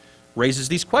way raises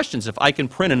these questions. If I can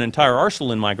print an entire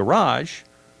arsenal in my garage,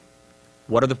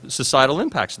 what are the societal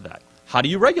impacts of that? How do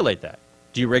you regulate that?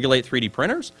 Do you regulate 3D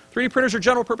printers? 3D printers are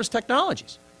general purpose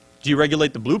technologies. Do you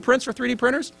regulate the blueprints for 3D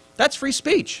printers? That's free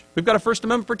speech. We've got a First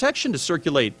Amendment protection to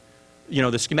circulate, you know,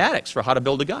 the schematics for how to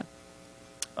build a gun.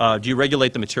 Do you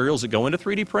regulate the materials that go into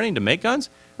 3D printing to make guns?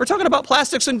 We're talking about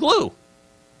plastics and glue.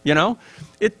 You know,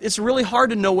 it's really hard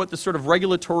to know what the sort of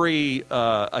regulatory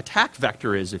attack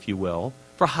vector is, if you will,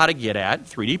 for how to get at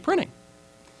 3D printing.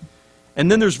 And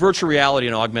then there's virtual reality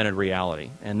and augmented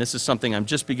reality. And this is something I'm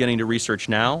just beginning to research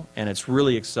now, and it's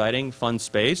really exciting, fun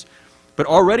space. But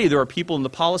already there are people in the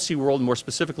policy world, more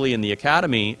specifically in the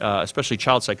academy, especially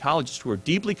child psychologists, who are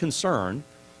deeply concerned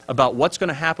about what's going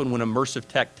to happen when immersive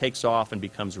tech takes off and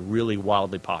becomes really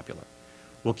wildly popular.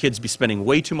 Will kids be spending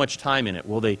way too much time in it?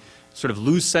 Will they sort of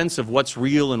lose sense of what's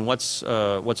real and what's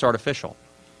artificial?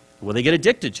 Will they get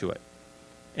addicted to it?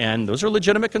 And those are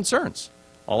legitimate concerns.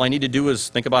 All I need to do is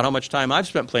think about how much time I've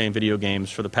spent playing video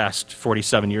games for the past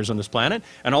 47 years on this planet,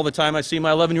 and all the time I see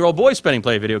my 11-year-old boy playing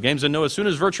video games, and know as soon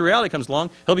as virtual reality comes along,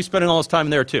 he'll be spending all his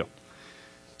time there too.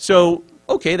 So,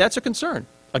 okay, that's a concern.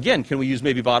 Again, can we use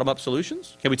maybe bottom-up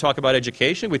solutions? Can we talk about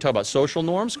education? Can we talk about social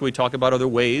norms? Can we talk about other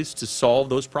ways to solve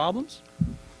those problems?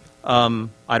 I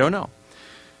don't know.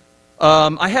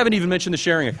 I haven't even mentioned the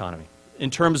sharing economy. In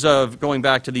terms of going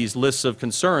back to these lists of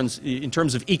concerns, in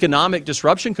terms of economic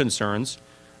disruption concerns,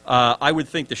 I would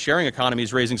think the sharing economy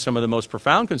is raising some of the most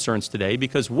profound concerns today,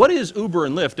 because what is Uber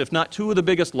and Lyft if not two of the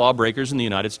biggest lawbreakers in the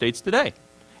United States today?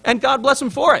 And God bless them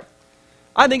for it.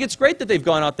 I think it's great that they've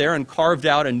gone out there and carved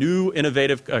out a new,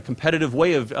 innovative, competitive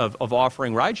way of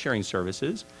offering ride-sharing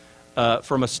services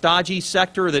from a stodgy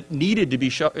sector that needed to be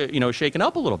shaken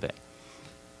up a little bit.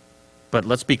 But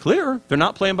let's be clear, they're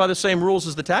not playing by the same rules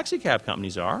as the taxi cab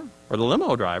companies are, or the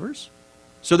limo drivers.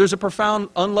 So there's a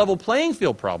profound unlevel playing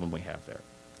field problem we have there.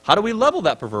 How do we level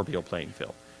that proverbial playing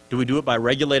field? Do we do it by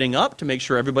regulating up to make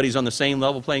sure everybody's on the same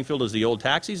level playing field as the old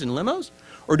taxis and limos?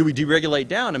 Or do we deregulate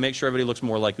down to make sure everybody looks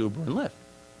more like Uber and Lyft?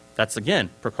 That's, again,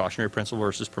 precautionary principle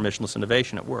versus permissionless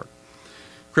innovation at work.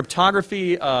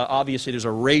 Cryptography, obviously there's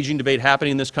a raging debate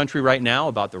happening in this country right now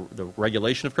about the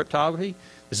regulation of cryptography.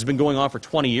 This has been going on for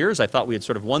 20 years. I thought we had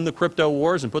sort of won the crypto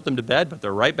wars and put them to bed, but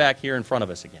they're right back here in front of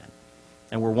us again.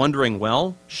 And we're wondering,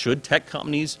 well, should tech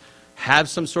companies have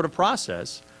some sort of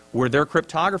process where their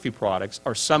cryptography products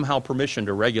are somehow permissioned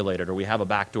or regulated, or we have a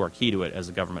backdoor key to it as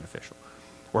a government official?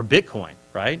 Or Bitcoin,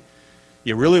 right?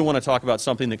 You really want to talk about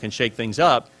something that can shake things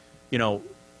up. You know,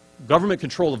 government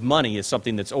control of money is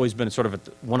something that's always been sort of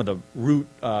one of the root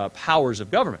powers of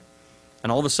government.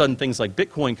 And all of a sudden things like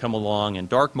Bitcoin come along, and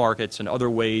dark markets and other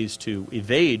ways to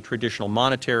evade traditional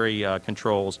monetary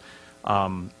controls,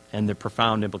 and the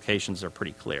profound implications are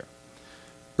pretty clear.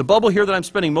 The bubble here that I'm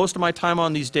spending most of my time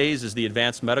on these days is the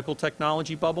advanced medical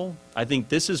technology bubble. I think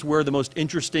this is where the most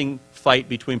interesting fight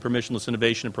between permissionless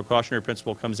innovation and precautionary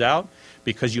principle comes out,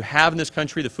 because you have in this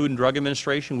country the Food and Drug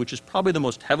Administration, which is probably the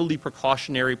most heavily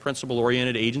precautionary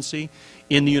principle-oriented agency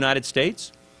in the United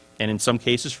States, and in some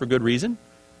cases for good reason,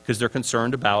 because they're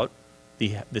concerned about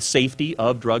the safety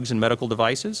of drugs and medical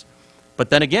devices. But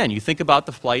then again, you think about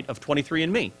the flight of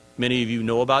 23andMe. Many of you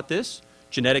know about this.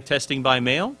 Genetic testing by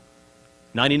mail.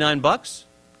 $99,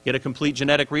 get a complete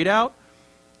genetic readout.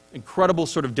 Incredible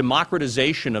sort of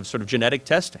democratization of sort of genetic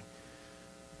testing.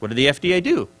 What did the FDA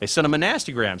do? They sent them a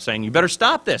nastygram saying, you better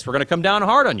stop this, we're going to come down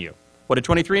hard on you. What did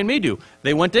 23andMe do?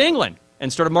 They went to England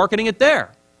and started marketing it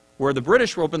there, where the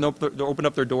British opened up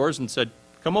their doors and said,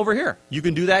 come over here. You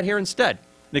can do that here instead.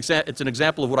 It's an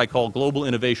example of what I call global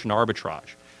innovation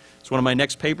arbitrage. So one of my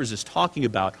next papers is talking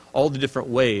about all the different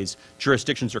ways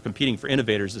jurisdictions are competing for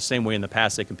innovators the same way in the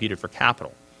past they competed for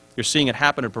capital. You're seeing it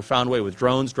happen in a profound way with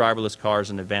drones, driverless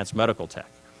cars, and advanced medical tech.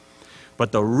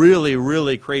 But the really,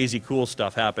 really crazy cool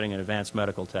stuff happening in advanced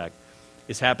medical tech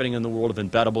is happening in the world of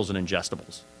embeddables and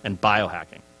ingestibles and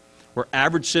biohacking, where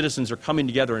average citizens are coming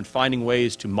together and finding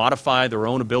ways to modify their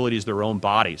own abilities, their own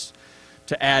bodies,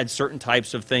 to add certain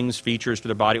types of things, features to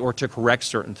their body, or to correct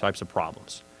certain types of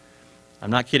problems. I'm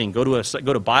not kidding. Go to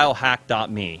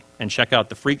biohack.me and check out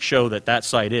the freak show that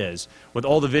site is, with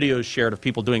all the videos shared of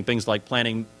people doing things like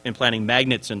implanting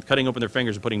magnets and cutting open their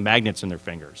fingers and putting magnets in their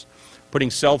fingers,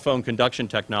 putting cell phone conduction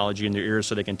technology in their ears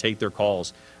so they can take their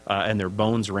calls and their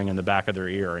bones ring in the back of their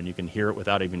ear and you can hear it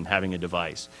without even having a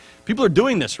device. People are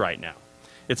doing this right now.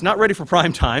 It's not ready for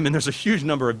prime time, and there's a huge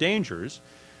number of dangers.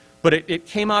 But it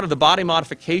came out of the body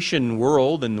modification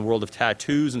world and the world of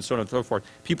tattoos and so on and so forth.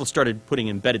 People started putting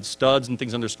embedded studs and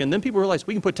things on their skin. Then people realized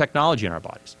we can put technology in our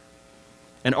bodies.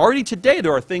 And already today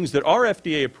there are things that are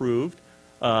FDA approved,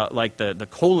 like the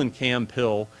colon cam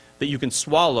pill that you can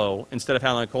swallow instead of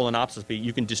having a colonoscopy.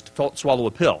 You can just swallow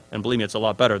a pill. And believe me, it's a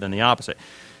lot better than the opposite.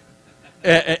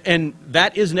 And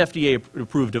that is an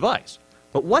FDA-approved device.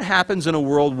 But what happens in a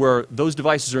world where those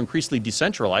devices are increasingly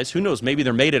decentralized? Who knows? Maybe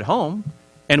they're made at home.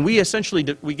 And we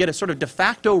essentially we get a sort of de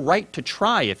facto right to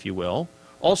try, if you will,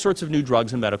 all sorts of new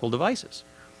drugs and medical devices.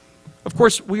 Of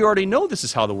course, we already know this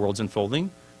is how the world's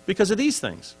unfolding because of these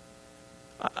things.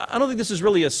 I don't think this is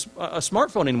really a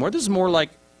smartphone anymore. This is more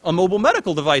like a mobile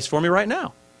medical device for me right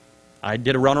now. I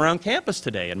did a run around campus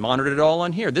today and monitored it all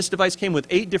on here. This device came with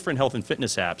 8 different health and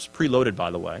fitness apps, preloaded, by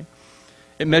the way.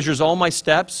 It measures all my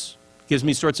steps, gives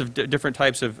me sorts of different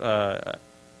types of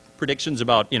predictions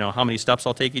about, how many steps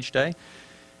I'll take each day.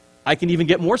 I can even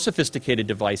get more sophisticated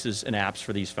devices and apps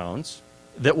for these phones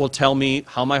that will tell me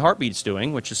how my heartbeat's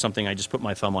doing, which is something I just put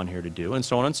my thumb on here to do, and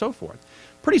so on and so forth.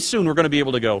 Pretty soon we're going to be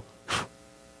able to go,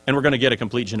 and we're going to get a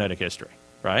complete genetic history,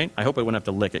 right? I hope I wouldn't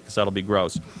have to lick it because that'll be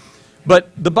gross.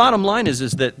 But the bottom line is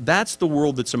that that's the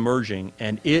world that's emerging,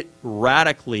 and it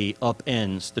radically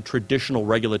upends the traditional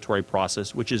regulatory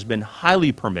process, which has been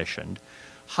highly permissioned,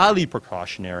 highly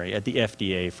precautionary at the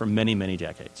FDA for many, many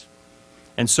decades.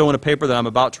 And so in a paper that I'm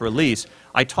about to release,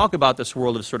 I talk about this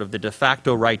world of sort of the de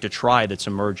facto right to try that's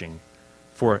emerging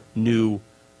for new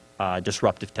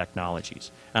disruptive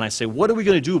technologies. And I say, what are we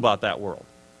going to do about that world?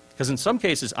 Because in some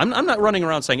cases, I'm not running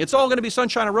around saying, it's all going to be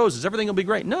sunshine and roses, everything will be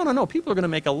great. No, no, no. People are going to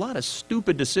make a lot of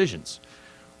stupid decisions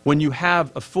when you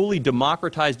have a fully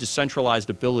democratized, decentralized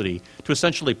ability to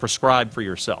essentially prescribe for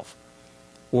yourself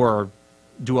or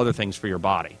do other things for your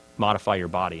body, modify your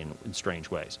body in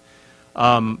strange ways.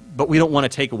 But we don't want to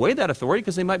take away that authority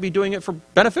because they might be doing it for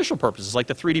beneficial purposes, like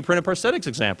the 3D printed prosthetics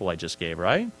example I just gave,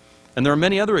 right? And there are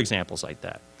many other examples like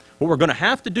that. What we're going to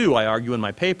have to do, I argue in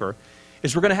my paper,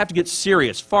 is we're going to have to get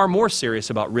serious, far more serious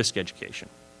about risk education.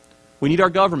 We need our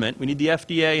government, we need the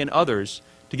FDA and others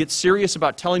to get serious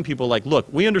about telling people like, look,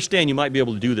 we understand you might be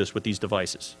able to do this with these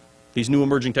devices. These new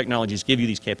emerging technologies give you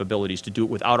these capabilities to do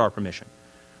it without our permission.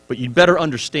 But you'd better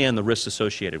understand the risks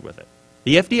associated with it.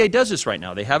 The FDA does this right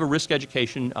now. They have a risk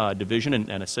education division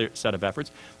and a set of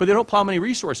efforts, but they don't plow many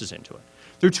resources into it.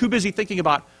 They're too busy thinking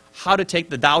about how to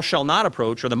take the thou shall not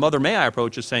approach or the mother may I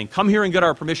approach of saying, come here and get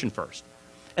our permission first.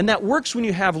 And that works when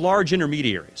you have large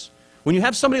intermediaries. When you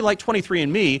have somebody like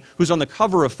 23andMe who's on the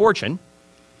cover of Fortune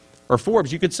or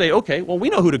Forbes, you could say, okay, well, we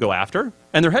know who to go after,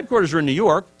 and their headquarters are in New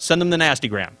York, send them the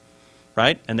nastygram,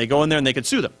 right? And they go in there and they could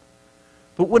sue them.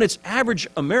 But when it's average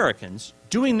Americans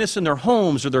doing this in their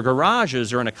homes or their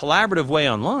garages or in a collaborative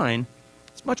way online,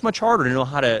 it's much, much harder to know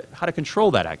how to control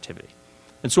that activity.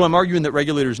 And so I'm arguing that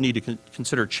regulators need to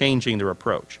consider changing their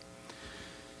approach.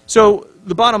 So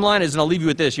the bottom line is, and I'll leave you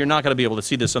with this, you're not going to be able to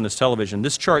see this on this television.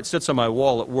 This chart sits on my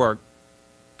wall at work.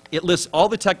 It lists all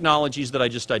the technologies that I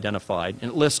just identified,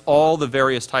 and it lists all the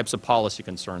various types of policy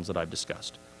concerns that I've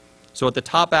discussed. So at the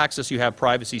top axis, you have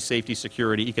privacy, safety,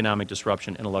 security, economic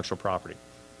disruption, intellectual property.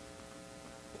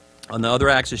 On the other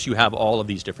axis, you have all of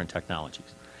these different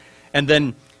technologies. And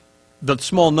then the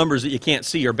small numbers that you can't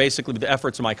see are basically the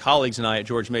efforts of my colleagues and I at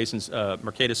George Mason's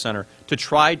Mercatus Center to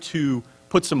try to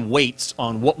put some weights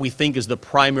on what we think is the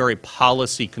primary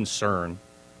policy concern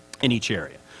in each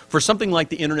area. For something like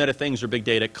the Internet of Things or big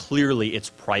data, clearly it's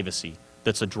privacy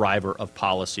that's a driver of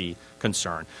policy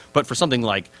concern. But for something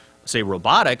like, say,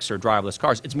 robotics or driverless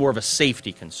cars, it's more of a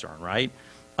safety concern, right?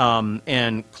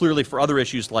 And clearly for other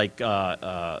issues like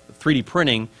 3D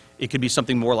printing, it could be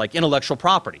something more like intellectual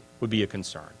property would be a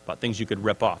concern, about things you could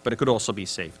rip off, but it could also be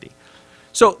safety.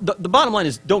 So the bottom line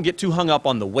is, don't get too hung up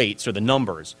on the weights or the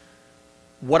numbers.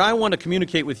 What I want to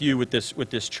communicate with you with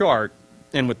this chart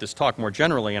and with this talk more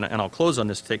generally, and I'll close on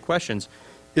this to take questions,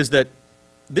 is that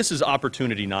this is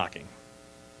opportunity knocking.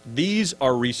 These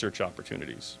are research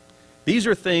opportunities. These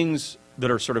are things that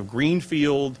are sort of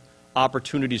greenfield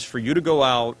opportunities for you to go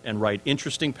out and write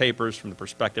interesting papers from the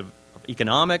perspective of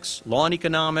economics, law and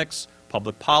economics,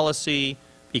 public policy,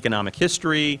 economic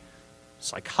history,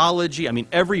 psychology. I mean,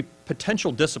 every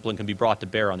potential discipline can be brought to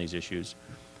bear on these issues.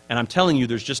 And I'm telling you,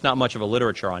 there's just not much of a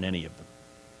literature on any of them.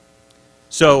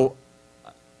 So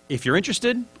if you're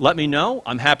interested, let me know.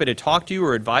 I'm happy to talk to you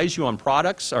or advise you on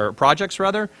projects.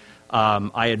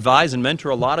 I advise and mentor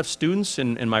a lot of students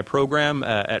in my program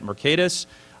at Mercatus.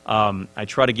 I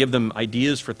try to give them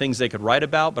ideas for things they could write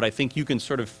about, but I think you can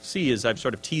sort of see, as I've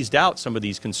sort of teased out some of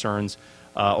these concerns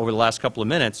over the last couple of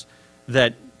minutes,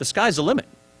 that the sky's the limit.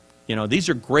 You know, these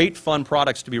are great, fun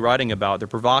products to be writing about. They're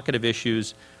provocative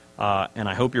issues, and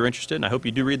I hope you're interested, and I hope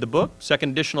you do read the book. Second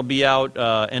edition will be out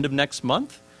end of next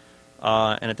month,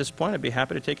 and at this point, I'd be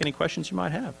happy to take any questions you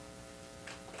might have.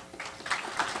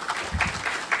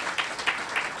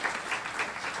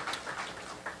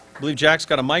 I believe Jack's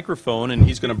got a microphone, and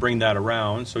he's going to bring that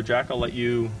around. So, Jack, I'll let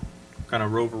you kind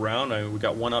of rove around. We've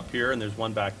got one up here, and there's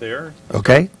one back there.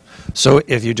 Okay. So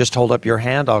if you just hold up your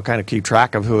hand, I'll kind of keep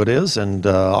track of who it is, and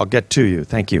I'll get to you.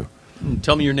 Thank you.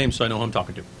 Tell me your name so I know who I'm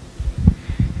talking to.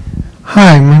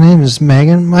 Hi, my name is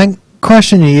Megan. My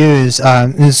question to you is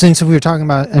since we were talking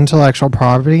about intellectual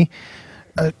property,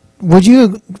 would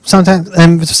you sometimes,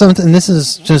 and this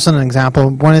is just an example,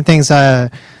 one of the things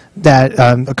that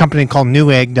a company called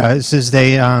Newegg does is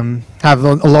they have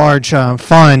a large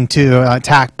fund to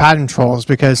attack patent trolls,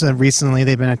 because recently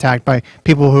they've been attacked by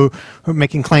people who are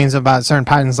making claims about certain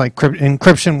patents, like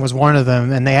encryption was one of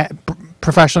them, and they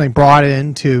professionally brought it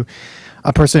into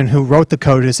a person who wrote the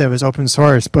code to say it was open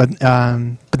source, but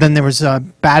then there was a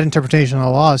bad interpretation of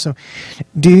the law. So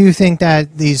do you think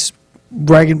that these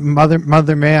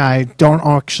Mother May I don't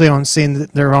actually see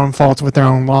their own faults with their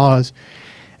own laws?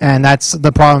 And that's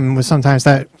the problem with sometimes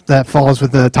that falls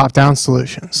with the top-down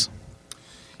solutions.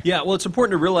 Yeah, well, it's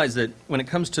important to realize that when it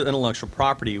comes to intellectual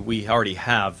property, we already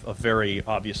have a very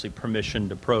obviously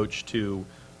permissioned approach to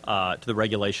the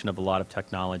regulation of a lot of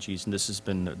technologies, and this has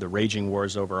been the raging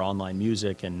wars over online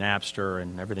music and Napster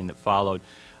and everything that followed.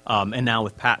 And now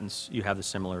with patents, you have a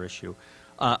similar issue.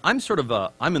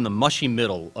 I'm in the mushy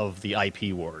middle of the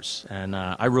IP wars, and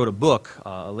I wrote a book,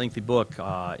 a lengthy book,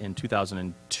 in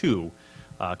 2002.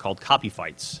 Called Copy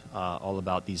Fights, all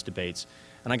about these debates.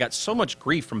 And I got so much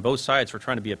grief from both sides for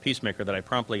trying to be a peacemaker that I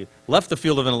promptly left the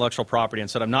field of intellectual property and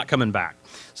said, I'm not coming back.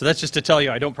 So that's just to tell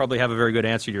you I don't probably have a very good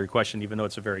answer to your question, even though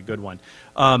it's a very good one.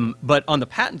 But on the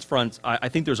patents front, I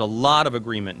think there's a lot of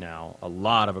agreement now,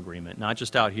 not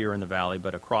just out here in the Valley,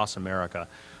 but across America,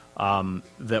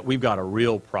 that we've got a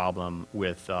real problem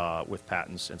with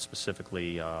patents, and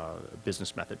specifically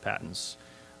business method patents.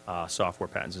 Software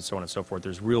patents and so on and so forth.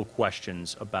 There's real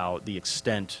questions about the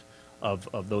extent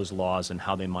of those laws and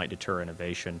how they might deter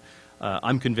innovation.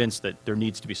 I'm convinced that there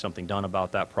needs to be something done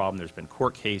about that problem. There's been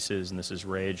court cases, and this has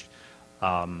raged.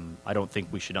 I don't think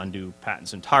we should undo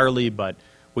patents entirely, but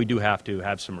we do have to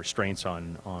have some restraints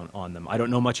on them. I don't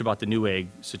know much about the Newegg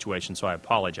situation, so I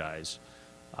apologize.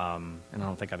 And I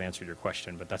don't think I've answered your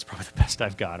question, but that's probably the best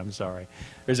I've got. I'm sorry.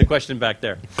 There's a question back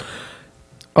there.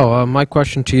 Oh, my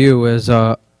question to you is,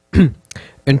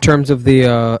 in terms of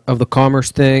the commerce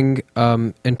thing,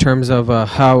 in terms of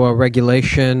how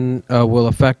regulation will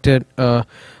affect it. I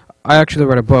actually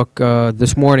read a book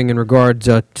this morning in regards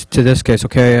to this case,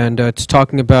 okay, and it's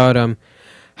talking about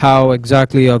how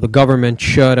exactly the government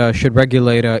should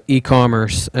regulate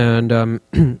e-commerce, and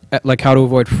like how to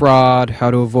avoid fraud,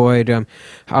 how to avoid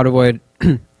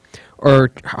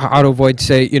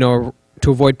say, you know, to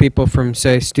avoid people from,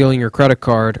 say, stealing your credit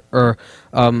card, or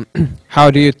how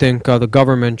do you think the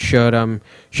government should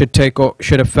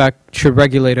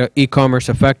regulate e-commerce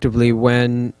effectively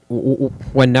when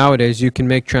nowadays you can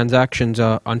make transactions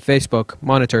on Facebook,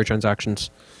 monetary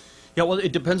transactions? Yeah, well,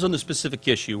 it depends on the specific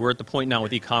issue. We're at the point now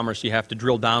with e-commerce you have to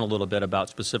drill down a little bit about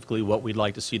specifically what we'd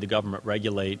like to see the government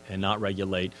regulate and not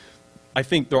regulate. I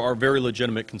think there are very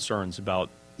legitimate concerns about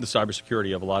the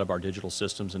cybersecurity of a lot of our digital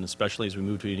systems, and especially as we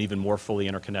move to an even more fully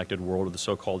interconnected world of the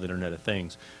so-called Internet of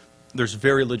Things. There's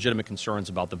very legitimate concerns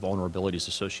about the vulnerabilities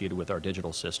associated with our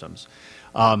digital systems.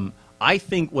 I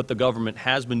think what the government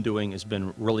has been doing has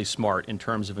been really smart in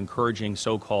terms of encouraging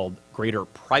so-called greater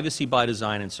privacy by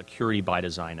design and security by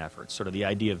design efforts, sort of the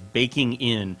idea of baking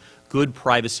in good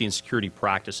privacy and security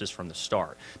practices from the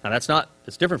start. Now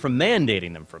it's different from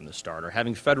mandating them from the start or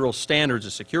having federal standards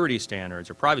or security standards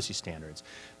or privacy standards.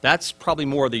 That's probably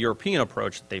more the European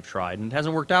approach that they've tried, and it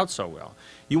hasn't worked out so well.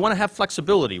 You want to have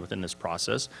flexibility within this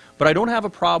process, but I don't have a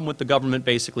problem with the government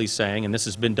basically saying, and this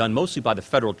has been done mostly by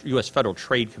the U.S. Federal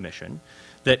Trade Commission,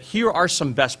 that here are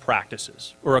some best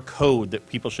practices or a code that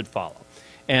people should follow.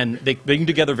 And they bring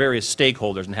together various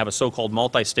stakeholders and have a so-called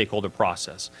multi-stakeholder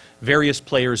process, various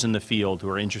players in the field who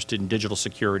are interested in digital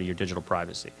security or digital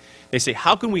privacy. They say,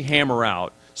 how can we hammer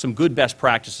out some good best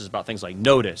practices about things like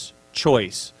notice,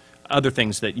 choice, other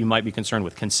things that you might be concerned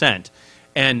with, consent,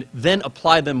 and then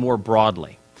apply them more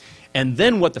broadly. And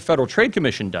then what the Federal Trade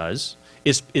Commission does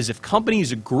is if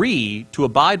companies agree to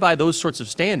abide by those sorts of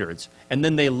standards, and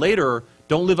then they later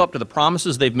don't live up to the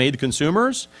promises they've made to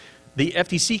consumers, the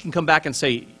FTC can come back and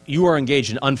say, you are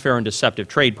engaged in unfair and deceptive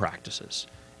trade practices,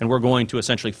 and we're going to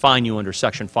essentially fine you under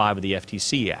Section 5 of the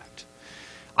FTC Act.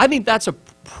 I think that's a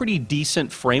pretty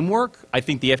decent framework. I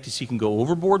think the FTC can go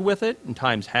overboard with it, and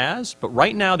times has. But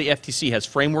right now, the FTC has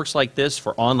frameworks like this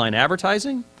for online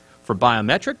advertising, for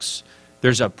biometrics.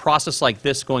 There's a process like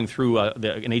this going through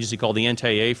an agency called the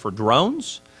NTIA for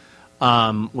drones.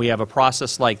 We have a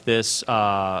process like this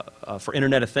for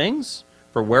Internet of Things,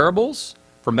 for wearables,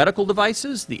 for medical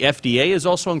devices. The FDA is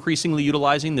also increasingly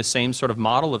utilizing the same sort of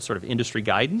model of sort of industry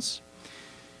guidance.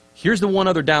 Here's the one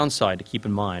other downside to keep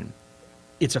in mind.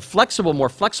 It's a flexible, more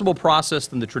flexible process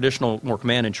than the traditional, more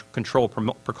command and control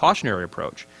precautionary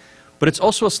approach, but it's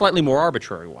also a slightly more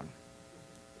arbitrary one.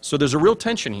 So there's a real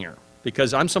tension here,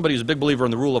 because I'm somebody who's a big believer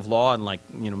in the rule of law, and, like,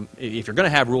 you know, if you're going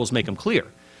to have rules, make them clear.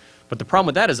 But the problem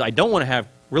with that is I don't want to have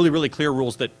really, really clear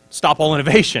rules that stop all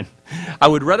innovation. I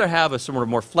would rather have a sort of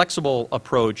more flexible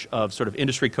approach of sort of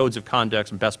industry codes of conduct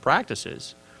and best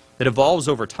practices that evolves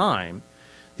over time.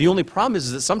 The only problem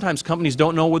is that sometimes companies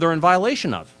don't know what they're in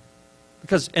violation of,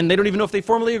 and they don't even know if they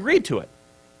formally agreed to it.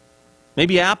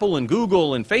 Maybe Apple and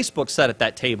Google and Facebook sat at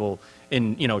that table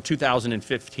in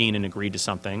 2015 and agreed to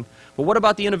something. But what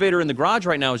about the innovator in the garage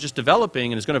right now who's just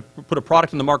developing and is going to put a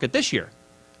product in the market this year?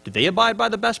 Did they abide by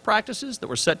the best practices that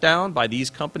were set down by these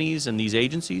companies and these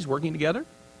agencies working together?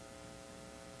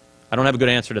 I don't have a good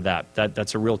answer to that.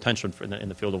 That's a real tension in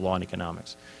the field of law and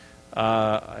economics.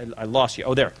 I lost you.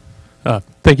 Oh, there.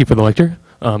 Thank you for the lecture.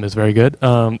 It's very good.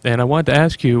 And I wanted to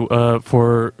ask you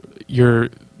for your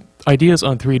ideas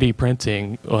on 3D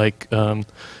printing, like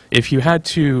if you had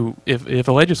to, if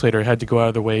a legislator had to go out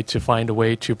of their way to find a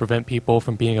way to prevent people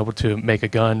from being able to make a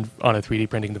gun on a 3D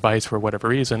printing device for whatever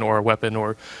reason, or a weapon,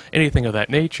 or anything of that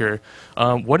nature,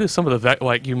 what is some of the,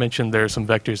 like you mentioned, there are some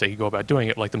vectors that you go about doing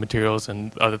it, like the materials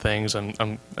and other things,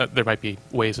 and there might be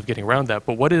ways of getting around that,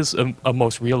 but what is a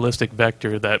most realistic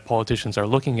vector that politicians are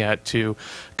looking at to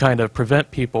kind of prevent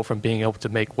people from being able to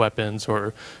make weapons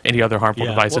or any other harmful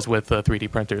devices with 3D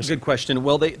printers? Good question.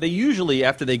 Well, they usually,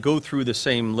 after they go through the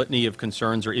same litany of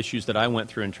concerns or issues that I went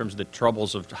through in terms of the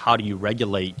troubles of how do you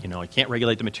regulate, you can't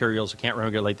regulate the materials, you can't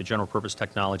regulate the general purpose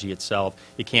technology itself,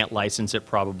 you can't license it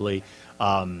probably,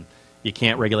 you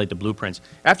can't regulate the blueprints.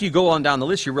 After you go on down the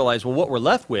list, you realize, well, what we're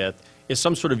left with is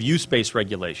some sort of use-based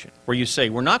regulation, where you say,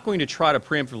 we're not going to try to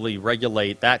preemptively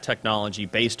regulate that technology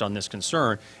based on this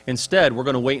concern. Instead, we're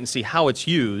going to wait and see how it's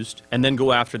used, and then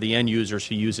go after the end users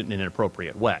who use it in an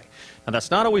appropriate way. Now,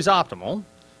 that's not always optimal,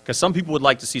 because some people would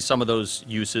like to see some of those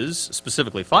uses,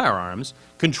 specifically firearms,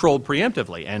 controlled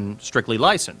preemptively and strictly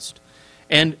licensed.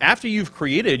 And after you've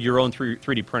created your own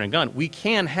 3D printed gun, we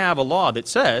can have a law that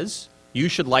says you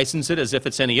should license it as if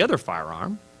it's any other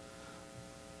firearm,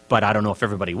 but I don't know if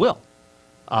everybody will.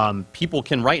 People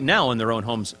can right now in their own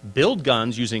homes build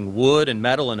guns using wood and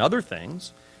metal and other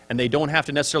things, and they don't have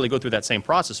to necessarily go through that same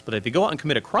process, but if they go out and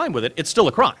commit a crime with it, it's still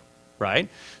a crime, right?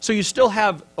 So you still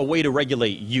have a way to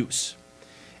regulate use.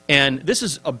 And this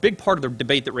is a big part of the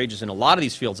debate that rages in a lot of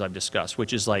these fields I've discussed,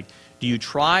 which is like, do you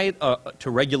try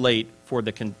to regulate for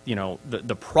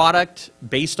the product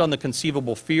based on the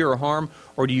conceivable fear or harm,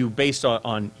 or do you based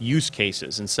on use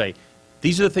cases and say,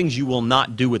 these are the things you will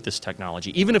not do with this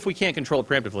technology. Even if we can't control it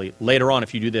preemptively, later on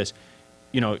if you do this,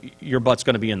 your butt's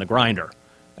going to be in the grinder.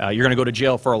 You're going to go to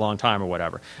jail for a long time or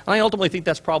whatever. And I ultimately think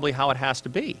that's probably how it has to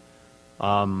be.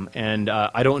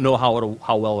 I don't know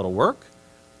how well it'll work.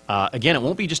 Again, it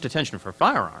won't be just a tension for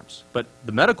firearms, but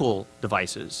the medical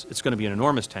devices, it's going to be an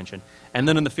enormous tension. And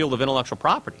then in the field of intellectual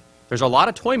property, there's a lot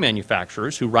of toy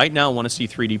manufacturers who right now want to see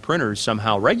 3D printers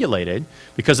somehow regulated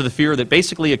because of the fear that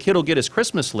basically a kid will get his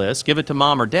Christmas list, give it to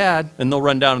mom or dad, and they'll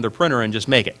run down to their printer and just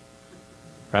make it.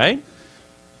 Right?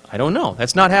 I don't know.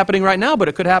 That's not happening right now, but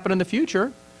it could happen in the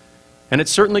future. And it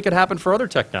certainly could happen for other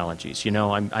technologies.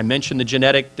 I mentioned the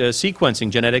genetic sequencing,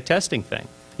 genetic testing thing.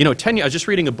 10 years, I was just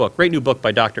reading a book, great new book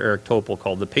by Dr. Eric Topol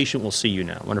called The Patient Will See You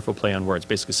Now. Wonderful play on words,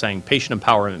 basically saying patient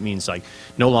empowerment means like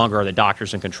no longer are the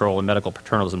doctors in control and medical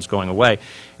paternalism is going away.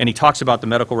 And he talks about the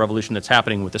medical revolution that's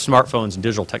happening with the smartphones and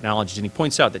digital technologies. And he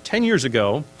points out that 10 years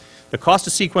ago, the cost to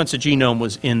sequence a genome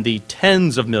was in the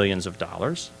tens of millions of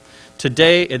dollars.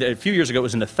 Today, a few years ago, it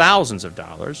was in the thousands of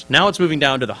dollars. Now it's moving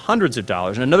down to the hundreds of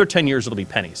dollars. In another 10 years, it'll be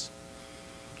pennies.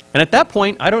 And at that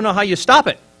point, I don't know how you stop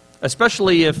it,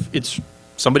 especially if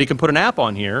somebody can put an app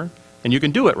on here and you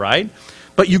can do it, right?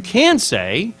 But you can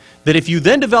say that if you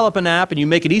then develop an app and you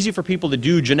make it easy for people to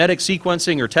do genetic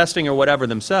sequencing or testing or whatever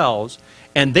themselves,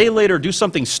 and they later do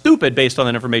something stupid based on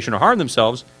that information or harm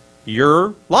themselves,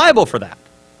 you're liable for that,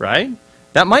 right?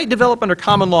 That might develop under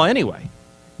common law anyway.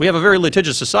 We have a very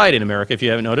litigious society in America, if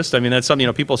you haven't noticed. I mean, that's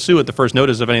something, people sue at the first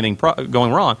notice of anything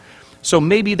going wrong. So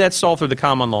maybe that's solved through the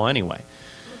common law anyway.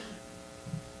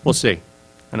 We'll see.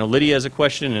 I know Lydia has a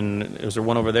question, and is there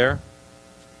one over there?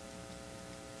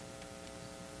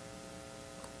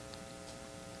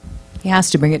 has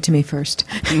to bring it to me first.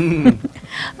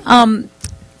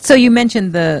 So you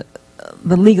mentioned the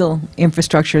legal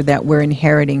infrastructure that we're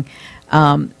inheriting.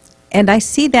 And I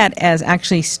see that as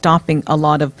actually stopping a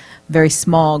lot of very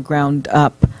small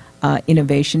ground-up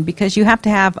innovation, because you have to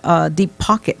have deep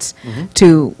pockets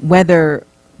to weather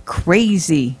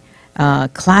crazy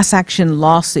class action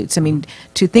lawsuits. I mean,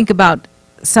 to think about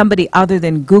somebody other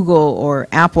than Google or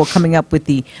Apple coming up with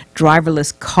the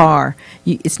driverless car,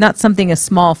 it's not something a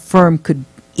small firm could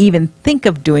even think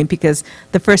of doing, because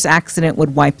the first accident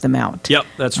would wipe them out. Yep,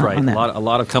 that's right. A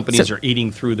lot of companies are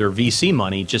eating through their VC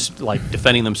money, just like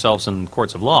defending themselves in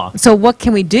courts of law. So what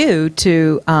can we do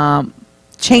to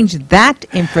change that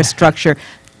infrastructure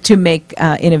to make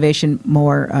innovation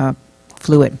more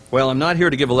fluid? Well, I'm not here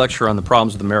to give a lecture on the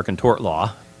problems with American tort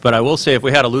law, but I will say if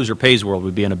we had a loser pays world,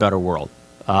 we'd be in a better world.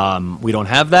 We don't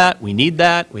have that. We need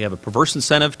that. We have a perverse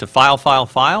incentive to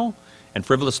file, and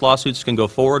frivolous lawsuits can go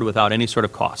forward without any sort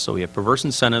of cost. So we have perverse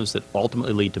incentives that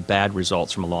ultimately lead to bad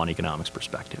results from a law and economics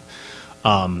perspective.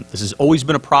 This has always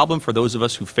been a problem for those of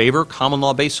us who favor common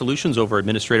law-based solutions over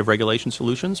administrative regulation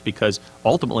solutions, because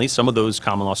ultimately some of those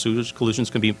common law solutions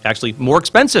can be actually more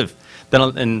expensive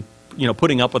than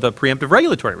putting up with a preemptive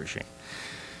regulatory regime.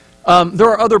 There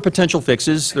are other potential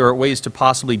fixes. There are ways to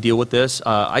possibly deal with this.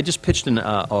 I just pitched an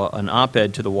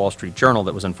op-ed to the Wall Street Journal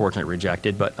that was unfortunately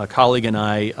rejected, but a colleague and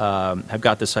I have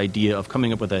got this idea of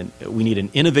coming up with we need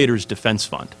an innovators defense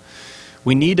fund.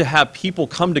 We need to have people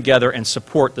come together and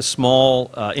support the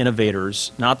small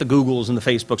innovators, not the Googles and the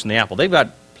Facebooks and the Apple. They've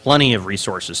got plenty of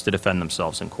resources to defend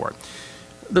themselves in court.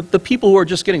 The people who are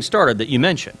just getting started that you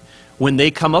mentioned, when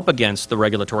they come up against the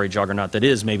regulatory juggernaut that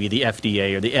is maybe the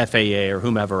FDA or the FAA or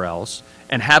whomever else,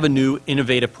 and have a new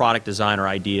innovative product design or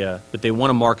idea that they want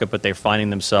to market, but they're finding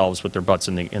themselves with their butts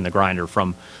in the grinder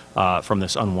from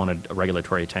this unwanted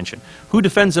regulatory attention. Who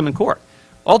defends them in court?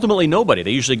 Ultimately, nobody.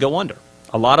 They usually go under.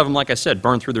 A lot of them, like I said,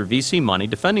 burn through their VC money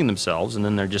defending themselves, and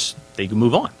then they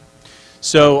move on.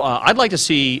 So I'd like to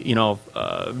see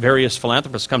various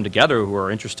philanthropists come together who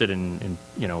are interested in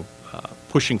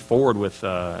pushing forward with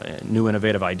new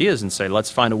innovative ideas and say,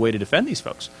 let's find a way to defend these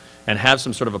folks, and have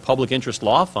some sort of a public interest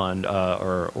law fund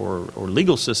or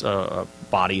legal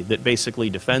body that basically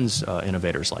defends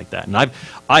innovators like that. And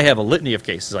I have a litany of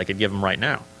cases I could give them right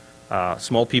now.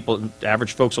 Small people,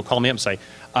 average folks will call me up and say,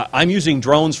 I'm using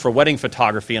drones for wedding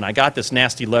photography and I got this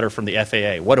nasty letter from the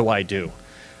FAA. What do I do?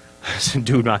 I said,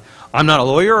 dude, I'm not a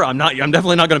lawyer. I'm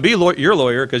definitely not going to be your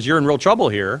lawyer, because you're in real trouble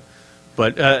here.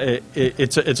 But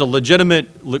it's a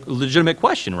legitimate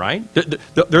question, right?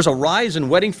 There's a rise in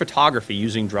wedding photography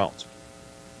using drones.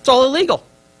 It's all illegal,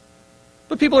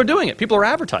 but people are doing it. People are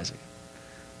advertising,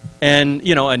 and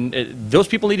those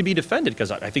people need to be defended,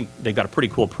 because I think they've got a pretty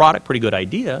cool product, pretty good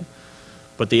idea,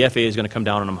 but the FAA is going to come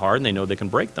down on them hard, and they know they can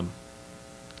break them.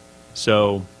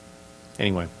 So,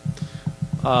 anyway,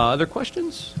 other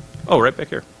questions? Oh, right back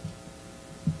here.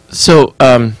 So,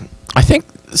 I think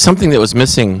something that was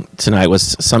missing tonight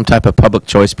was some type of public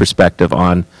choice perspective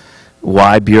on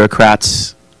why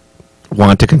bureaucrats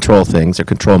want to control things or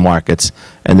control markets.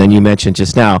 And then you mentioned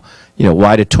just now,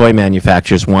 why do toy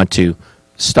manufacturers want to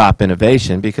stop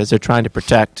innovation? Because they're trying to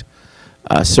protect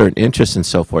certain interests and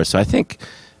so forth. So I think,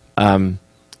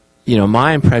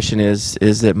 my impression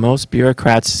is that most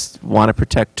bureaucrats want to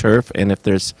protect turf, and if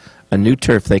there's a new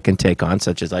turf they can take on,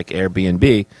 such as like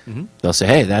Airbnb, they'll say,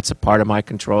 hey, that's a part of my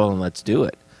control and let's do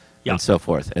it, and so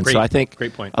forth. And so I think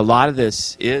a lot of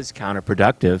this is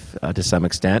counterproductive to some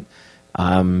extent.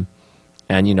 And,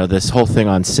 this whole thing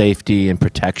on safety and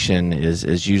protection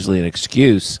is usually an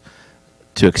excuse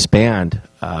to expand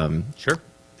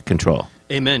control.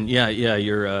 Amen. Yeah,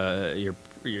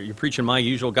 you're preaching my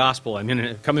usual gospel. I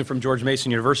mean, coming from George Mason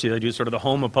University, they do sort of the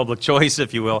home of public choice,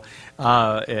 if you will.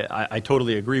 I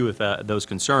totally agree with those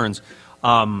concerns.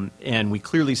 And we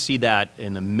clearly see that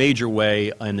in a major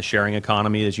way in the sharing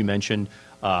economy, as you mentioned.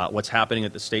 What's happening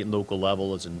at the state and local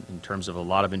level is in terms of a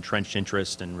lot of entrenched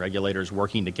interest and regulators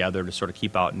working together to sort of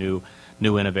keep out new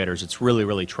innovators. It's really,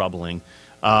 really troubling.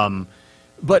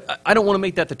 But I don't want to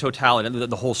make that the totality,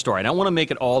 the whole story. I don't want to make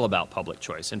it all about public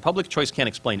choice. And public choice can't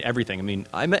explain everything. I mean,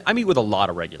 I meet with a lot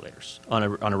of regulators on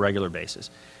a regular basis.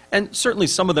 And certainly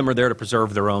some of them are there to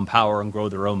preserve their own power and grow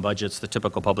their own budgets, the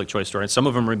typical public choice story. And some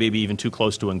of them are maybe even too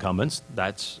close to incumbents.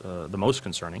 That's the most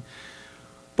concerning.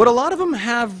 But a lot of them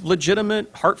have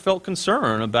legitimate, heartfelt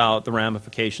concern about the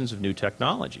ramifications of new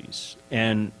technologies.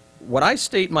 And what I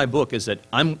state in my book is that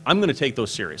I'm going to take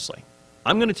those seriously.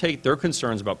 I'm going to take their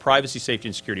concerns about privacy, safety,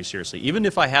 and security seriously, even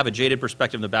if I have a jaded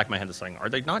perspective in the back of my head that's saying, are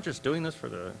they not just doing this for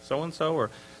the so-and-so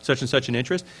or such and such an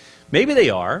interest? Maybe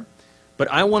they are, but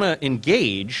I want to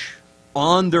engage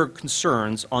on their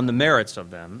concerns, on the merits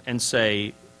of them, and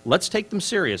say, let's take them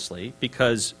seriously,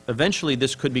 because eventually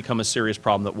this could become a serious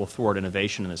problem that will thwart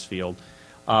innovation in this field,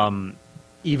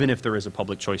 even if there is a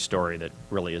public choice story that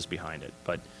really is behind it.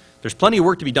 But there's plenty of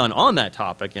work to be done on that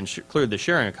topic, and clearly the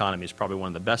sharing economy is probably one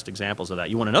of the best examples of that.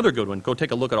 You want another good one, go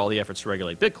take a look at all the efforts to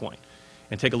regulate Bitcoin,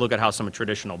 and take a look at how some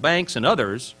traditional banks and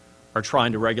others are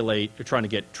trying to regulate, or trying to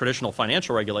get traditional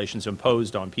financial regulations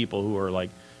imposed on people who are like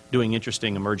doing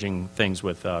interesting emerging things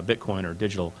with Bitcoin or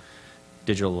digital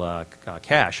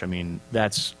cash. I mean,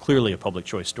 that's clearly a public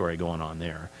choice story going on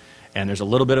there. And there's a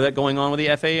little bit of that going on with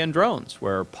the FAA and drones,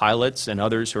 where pilots and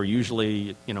others who are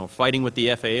usually, fighting with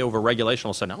the FAA over regulation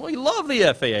will say, "Oh, we love the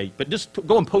FAA, but just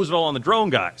go impose it all on the drone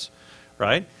guys,"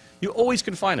 right? You always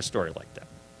can find a story like that,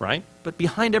 right? But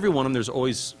behind every one of them, there's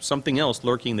always something else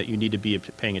lurking that you need to be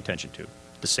paying attention to.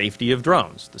 The safety of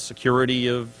drones, the security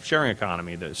of sharing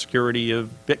economy, the security of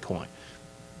Bitcoin.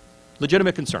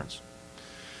 Legitimate concerns.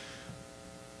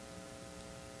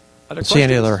 Other See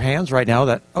any questions? other hands right now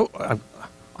that,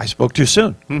 I spoke too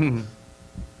soon.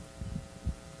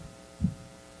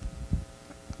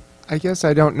 I guess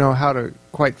I don't know how to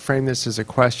quite frame this as a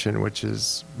question, which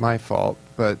is my fault,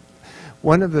 but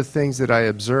one of the things that I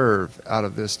observe out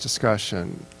of this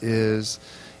discussion is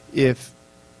if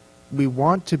we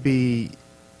want to be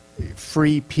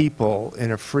free people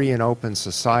in a free and open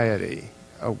society,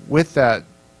 with that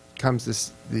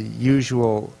comes the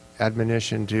usual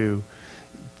admonition to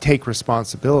take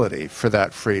responsibility for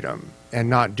that freedom and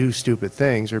not do stupid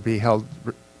things or be held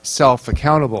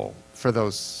self-accountable for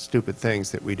those stupid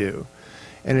things that we do.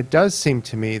 And it does seem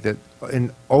to me that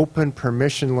an open,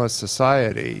 permissionless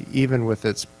society, even with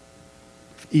the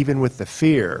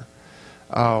fear,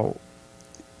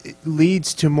 it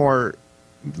leads to more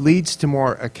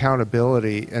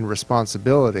accountability and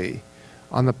responsibility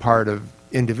on the part of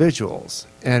individuals,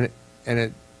 and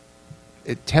it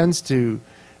tends to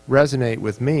resonate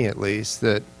with me, at least,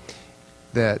 that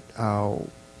and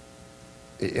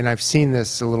I've seen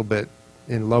this a little bit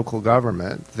in local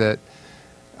government, that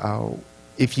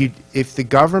if the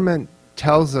government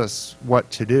tells us what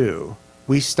to do,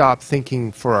 we stop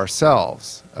thinking for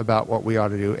ourselves about what we ought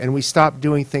to do, and we stop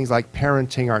doing things like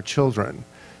parenting our children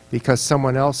because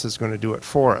someone else is going to do it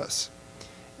for us.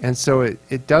 And so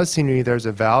it does seem to me there's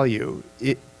a value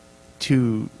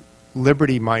to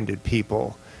liberty-minded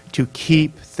people to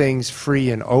keep things free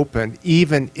and open,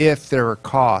 even if there are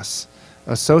costs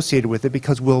associated with it,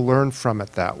 because we'll learn from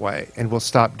it that way, and we'll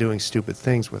stop doing stupid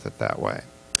things with it that way.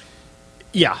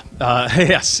 Yeah,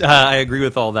 yes, I agree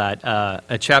with all that.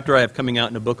 A chapter I have coming out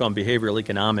in a book on behavioral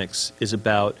economics is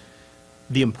about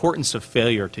the importance of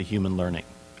failure to human learning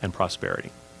and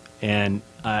prosperity. And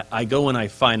I go and I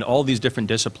find all these different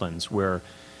disciplines where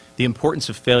the importance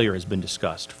of failure has been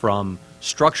discussed, from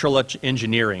structural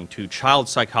engineering to child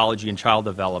psychology and child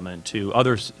development to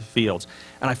other fields.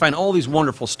 And I find all these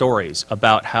wonderful stories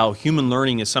about how human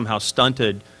learning is somehow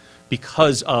stunted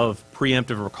because of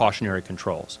preemptive or precautionary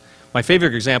controls. My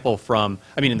favorite example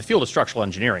in the field of structural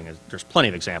engineering, there's plenty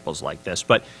of examples like this,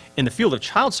 but in the field of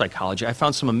child psychology, I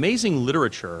found some amazing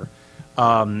literature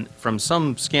from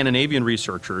some Scandinavian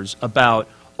researchers about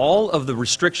all of the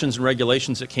restrictions and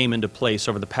regulations that came into place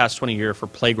over the past 20 years for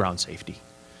playground safety.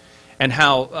 And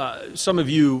how some of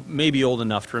you may be old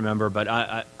enough to remember, but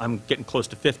I'm getting close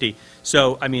to 50.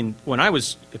 So, I mean, when I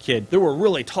was a kid, there were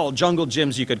really tall jungle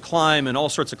gyms you could climb and all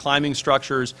sorts of climbing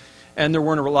structures, and there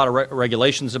weren't a lot of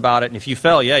regulations about it. And if you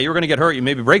fell, yeah, you were going to get hurt, you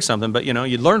maybe break something, but,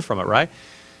 you'd learn from it, right?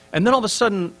 And then all of a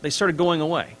sudden, they started going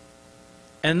away.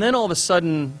 And then all of a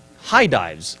sudden, high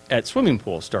dives at swimming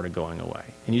pools started going away,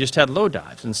 and you just had low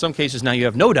dives. In some cases, now you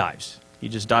have no dives. You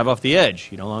just dive off the edge.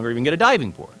 You no longer even get a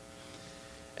diving board.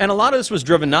 And a lot of this was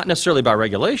driven not necessarily by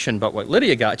regulation, but what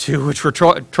Lydia got to, which were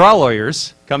trial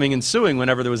lawyers coming and suing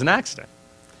whenever there was an accident.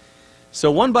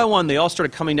 So one by one, they all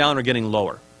started coming down or getting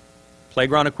lower.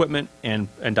 Playground equipment and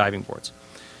diving boards.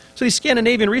 So these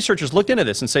Scandinavian researchers looked into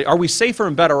this and say, are we safer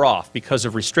and better off because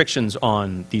of restrictions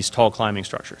on these tall climbing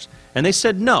structures? And they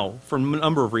said no, for a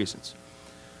number of reasons.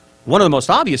 One of the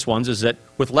most obvious ones is that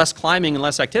with less climbing and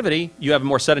less activity, you have a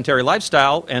more sedentary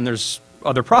lifestyle, and there's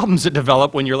other problems that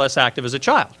develop when you're less active as a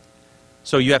child.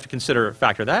 So you have to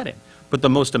factor that in. But the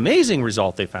most amazing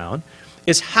result they found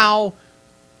is how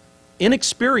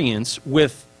inexperience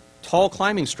with tall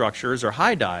climbing structures or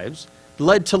high dives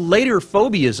led to later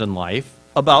phobias in life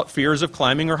about fears of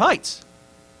climbing or heights.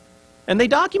 And they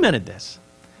documented this.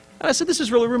 And I said, this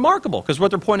is really remarkable, because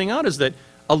what they're pointing out is that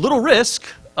a little risk,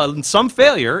 some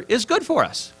failure, is good for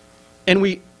us. And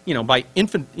we, by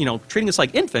treating us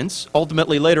like infants,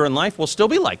 ultimately later in life, we'll still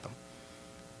be like them.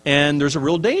 And there's a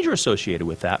real danger associated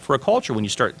with that for a culture when you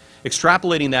start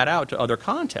extrapolating that out to other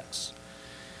contexts.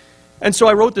 And so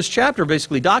I wrote this chapter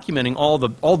basically documenting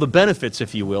all the benefits,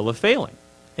 if you will, of failing.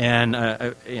 And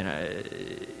you know,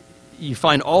 you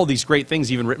find all these great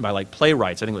things even written by like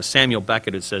playwrights. I think it was Samuel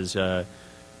Beckett who says,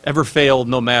 ever failed,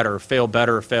 no matter, fail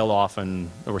better, fail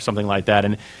often, or something like that.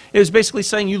 And it was basically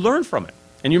saying you learn from it.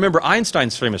 And you remember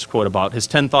Einstein's famous quote about his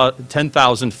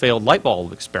 10,000 failed light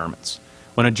bulb experiments.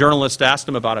 When a journalist asked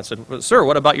him about it, said, well, sir,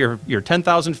 what about your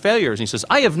 10,000 failures? And he says,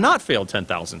 I have not failed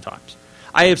 10,000 times.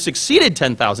 I have succeeded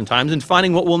 10,000 times in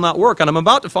finding what will not work, and I'm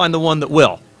about to find the one that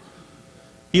will.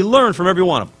 He learned from every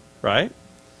one of them, right?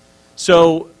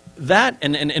 So that,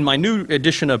 and in my new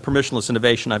edition of Permissionless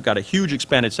Innovation, I've got a huge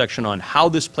expanded section on how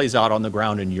this plays out on the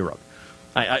ground in Europe.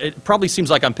 It probably seems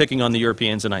like I'm picking on the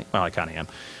Europeans, and well, I kind of am.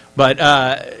 But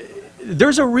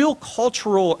there's a real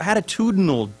cultural,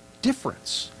 attitudinal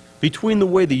difference between the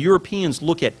way the Europeans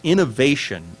look at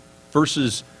innovation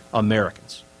versus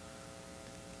Americans.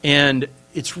 And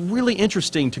it's really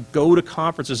interesting to go to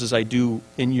conferences as I do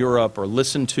in Europe or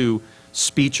listen to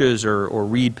speeches or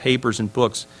read papers and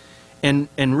books and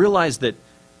realize that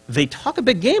they talk a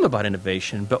big game about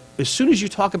innovation, but as soon as you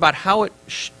talk about how it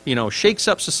shakes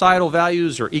up societal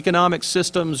values or economic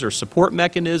systems or support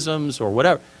mechanisms or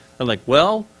whatever, they're like,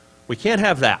 well, we can't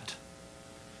have that.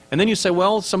 And then you say,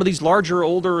 well, some of these larger,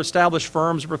 older, established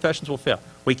firms or professions will fail.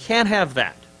 We can't have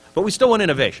that, but we still want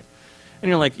innovation. And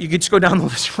you're like, you could just go down the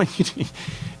list.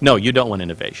 No, you don't want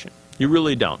innovation. You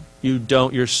really don't. You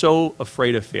don't. You're so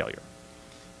afraid of failure.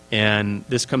 And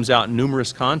this comes out in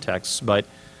numerous contexts, but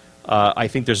I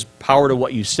think there's power to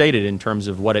what you stated in terms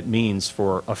of what it means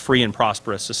for a free and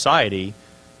prosperous society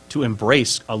to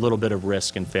embrace a little bit of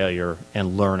risk and failure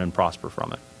and learn and prosper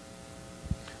from it.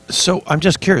 So I'm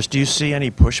just curious, do you see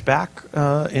any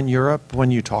pushback in Europe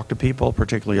when you talk to people,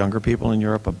 particularly younger people in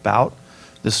Europe, about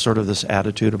this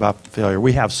attitude about failure?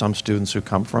 We have some students who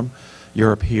come from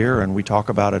Europe here, and we talk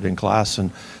about it in class,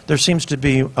 and there seems to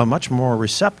be a much more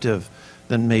receptive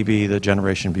than maybe the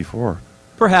generation before.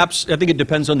 Perhaps. I think it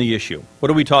depends on the issue.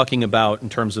 What are we talking about in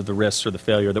terms of the risks or the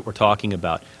failure that we're talking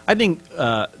about? I think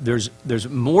there's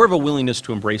more of a willingness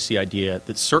to embrace the idea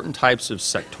that certain types of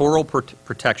sectoral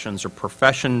protections or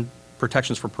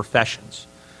protections for professions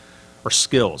or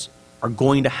skills are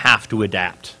going to have to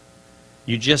adapt.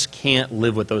 You just can't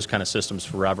live with those kind of systems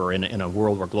forever in a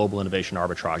world where global innovation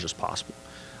arbitrage is possible.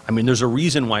 I mean, there's a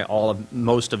reason why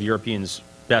most of Europeans'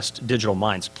 best digital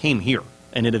minds came here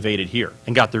and innovated here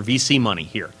and got their VC money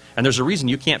here. And there's a reason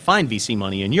you can't find VC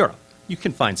money in Europe. You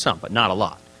can find some, but not a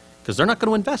lot, because they're not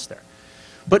going to invest there.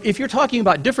 But if you're talking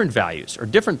about different values or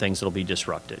different things that will be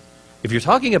disrupted, if you're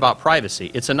talking about privacy,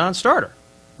 it's a non-starter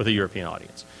with a European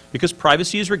audience, because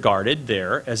privacy is regarded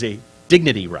there as a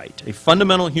dignity right, a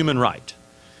fundamental human right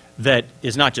that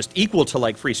is not just equal to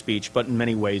like free speech, but in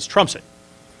many ways trumps it.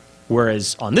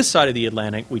 Whereas on this side of the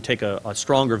Atlantic, we take a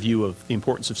stronger view of the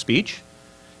importance of speech,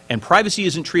 and privacy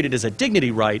isn't treated as a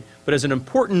dignity right, but as an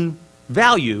important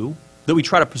value that we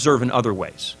try to preserve in other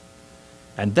ways.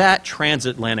 And that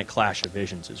transatlantic clash of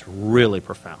visions is really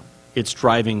profound. It's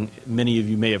driving, many of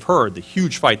you may have heard, the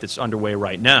huge fight that's underway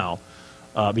right now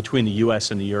between the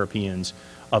U.S. and the Europeans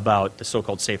about the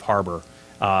so-called safe harbor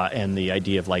and the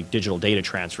idea of like digital data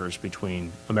transfers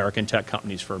between American tech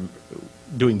companies for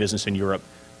doing business in Europe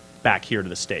back here to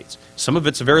the States. Some of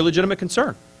it's a very legitimate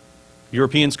concern.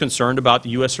 Europeans concerned about the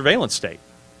U.S. surveillance state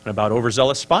and about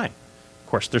overzealous spying. Of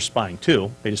course, they're spying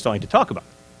too. They just don't like to talk about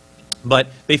it. But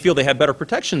they feel they have better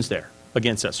protections there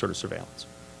against that sort of surveillance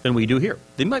than we do here.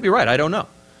 They might be right. I don't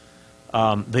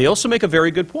know. They also make a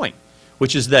very good point,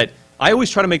 which is that I always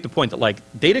try to make the point that like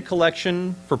data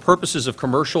collection for purposes of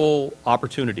commercial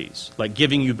opportunities, like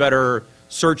giving you better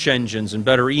search engines and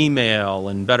better email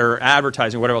and better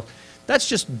advertising, whatever else, that's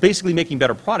just basically making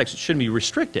better products. It shouldn't be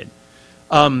restricted.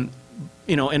 And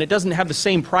it doesn't have the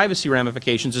same privacy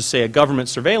ramifications as, say, a government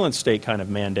surveillance state kind of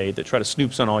mandate that try to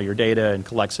snoops on all your data and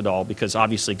collects it all, because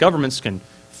obviously governments can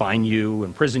fine you,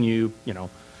 imprison you,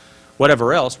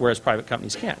 whatever else, whereas private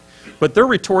companies can't. But their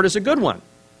retort is a good one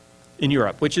in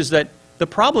Europe, which is that the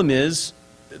problem is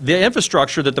the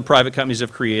infrastructure that the private companies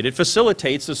have created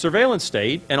facilitates the surveillance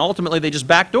state, and ultimately they just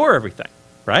backdoor everything,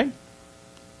 right?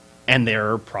 And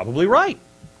they're probably right?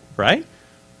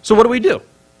 So what do?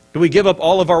 Do we give up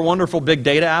all of our wonderful big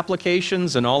data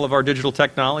applications and all of our digital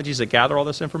technologies that gather all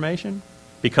this information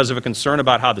because of a concern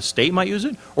about how the state might use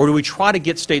it? Or do we try to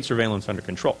get state surveillance under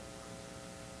control?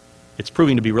 It's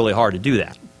proving to be really hard to do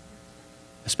that,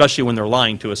 especially when they're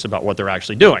lying to us about what they're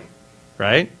actually doing,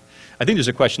 right? I think there's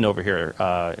a question over here,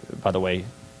 by the way.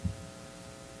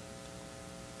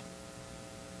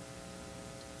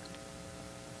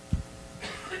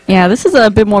 Yeah, this is a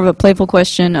bit more of a playful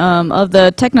question. Of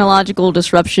the technological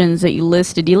disruptions that you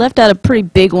listed, you left out a pretty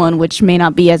big one, which may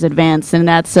not be as advanced, and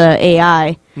that's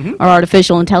AI, or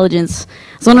artificial intelligence.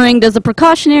 I was wondering, does the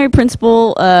precautionary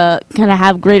principle kind of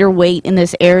have greater weight in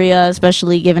this area,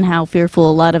 especially given how fearful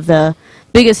a lot of the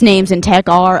biggest names in tech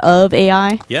are of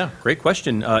AI? Yeah, great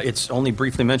question. It's only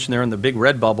briefly mentioned there in the big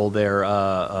red bubble there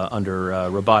under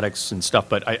robotics and stuff,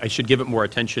 but I should give it more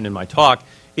attention in my talk.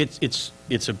 It's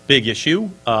a big issue.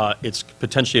 It's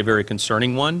potentially a very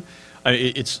concerning one.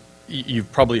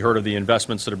 You've probably heard of the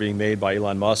investments that are being made by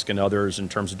Elon Musk and others in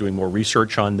terms of doing more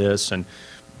research on this, and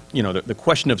you know the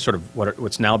question of sort of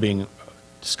what's now being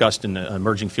discussed in the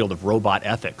emerging field of robot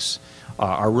ethics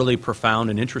are really profound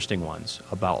and interesting ones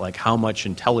about like how much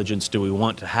intelligence do we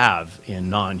want to have in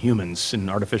non-humans and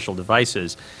artificial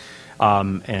devices,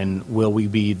 and will we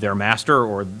be their master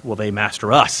or will they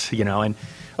master us? You know, and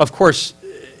of course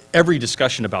every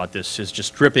discussion about this is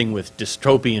just dripping with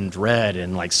dystopian dread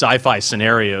and like sci-fi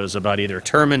scenarios about either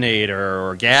Terminator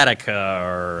or Gattaca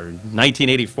or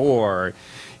 1984,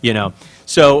 you know.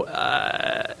 So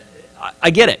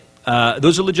I get it.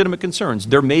 Those are legitimate concerns.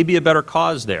 There may be a better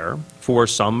cause there for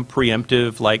some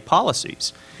preemptive like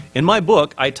policies. In my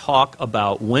book, I talk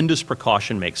about when does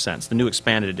precaution make sense, the new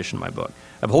expanded edition of my book.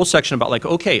 I have a whole section about like,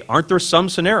 okay, aren't there some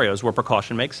scenarios where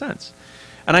precaution makes sense?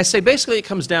 And I say basically it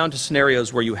comes down to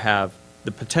scenarios where you have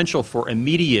the potential for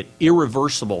immediate,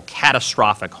 irreversible,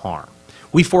 catastrophic harm.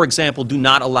 We, for example, do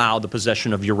not allow the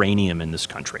possession of uranium in this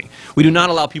country. We do not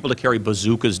allow people to carry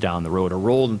bazookas down the road or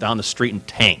roll them down the street in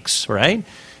tanks, right?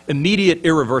 Immediate,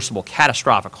 irreversible,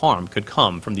 catastrophic harm could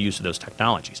come from the use of those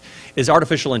technologies. Is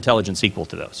artificial intelligence equal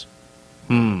to those?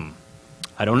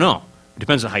 I don't know. It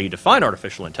depends on how you define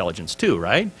artificial intelligence too,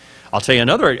 right? I'll tell you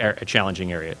another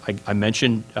challenging area. I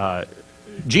mentioned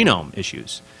genome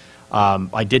issues.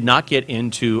 I did not get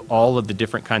into all of the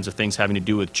different kinds of things having to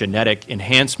do with genetic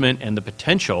enhancement and the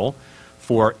potential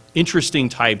for interesting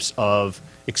types of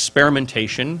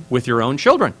experimentation with your own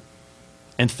children.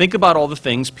 And think about all the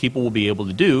things people will be able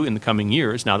to do in the coming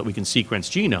years, now that we can sequence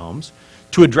genomes,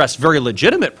 to address very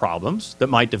legitimate problems that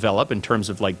might develop in terms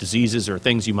of like diseases or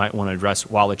things you might want to address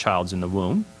while the child's in the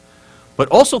womb. But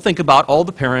also think about all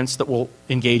the parents that will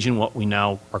engage in what we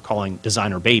now are calling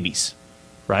designer babies,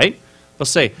 right? They'll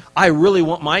say, I really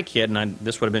want my kid, and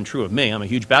this would have been true of me, I'm a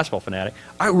huge basketball fanatic,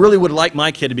 I really would like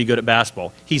my kid to be good at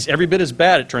basketball. He's every bit as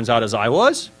bad, it turns out, as I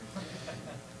was.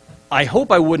 I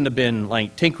hope I wouldn't have been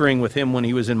like tinkering with him when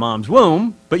he was in mom's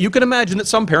womb, but you can imagine that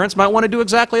some parents might want to do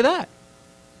exactly that,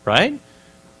 right?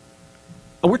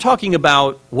 We're talking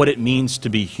about what it means to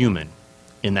be human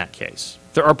in that case.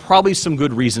 There are probably some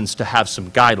good reasons to have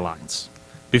some guidelines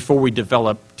before we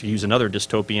develop, to use another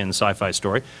dystopian sci-fi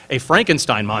story, a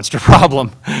Frankenstein monster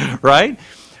problem, right?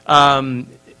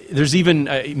 There's even,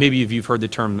 maybe if you've heard the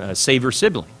term savior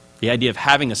sibling, the idea of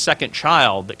having a second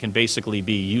child that can basically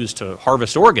be used to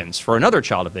harvest organs for another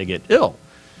child if they get ill.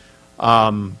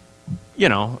 You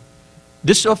know,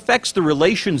 this affects the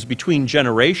relations between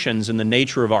generations and the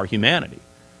nature of our humanity.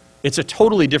 It's a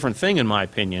totally different thing, in my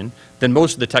opinion, than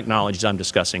most of the technologies I'm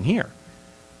discussing here.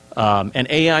 And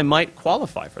AI might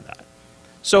qualify for that.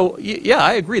 So, yeah,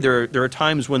 I agree. There are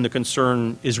times when the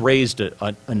concern is raised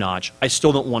a notch. I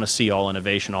still don't want to see all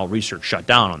innovation, all research shut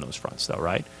down on those fronts, though,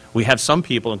 right? We have some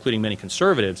people, including many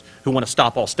conservatives, who want to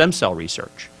stop all stem cell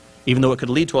research, even though it could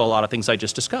lead to a lot of things I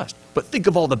just discussed. But think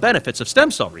of all the benefits of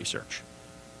stem cell research.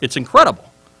 It's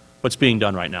incredible what's being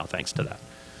done right now thanks to that.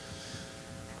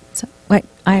 So, wait,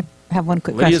 I have one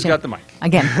quick Lydia's question. got the mic.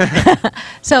 Again.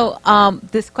 So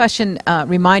this question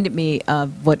reminded me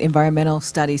of what environmental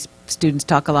studies students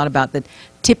talk a lot about, the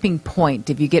tipping point.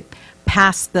 If you get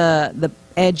past the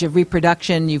edge of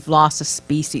reproduction, you've lost a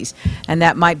species. And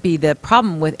that might be the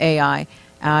problem with AI.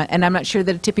 And I'm not sure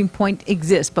that a tipping point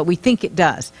exists, but we think it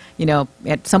does. You know,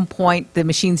 at some point, the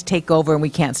machines take over and we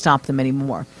can't stop them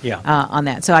anymore on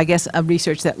that. So I guess a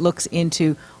research that looks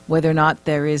into whether or not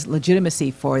there is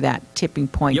legitimacy for that tipping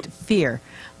point fear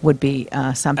would be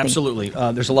something. Absolutely.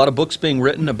 There's a lot of books being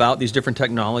written about these different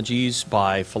technologies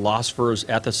by philosophers,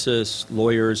 ethicists,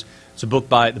 lawyers. It's a book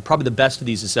by, probably the best of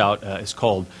these is out, it's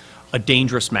called A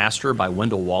Dangerous Master by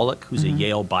Wendell Wallach, who's a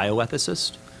Yale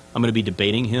bioethicist. I'm going to be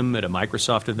debating him at a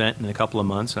Microsoft event in a couple of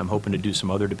months, and I'm hoping to do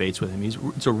some other debates with him.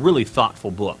 It's a really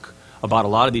thoughtful book about a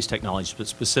lot of these technologies, but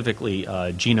specifically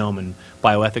genome and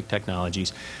bioethic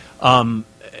technologies.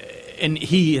 And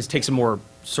he takes a more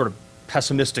sort of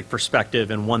pessimistic perspective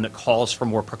and one that calls for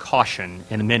more precaution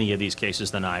in many of these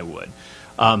cases than I would.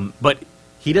 But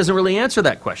he doesn't really answer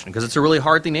that question because it's a really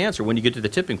hard thing to answer when you get to the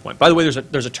tipping point. By the way,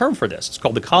 there's a term for this. It's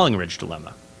called the Collingridge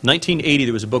dilemma. 1980,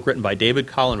 there was a book written by David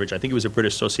Coleridge. I think he was a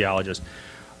British sociologist.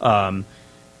 And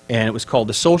it was called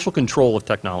The Social Control of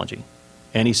Technology.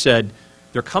 And he said,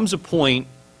 there comes a point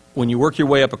when you work your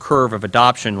way up a curve of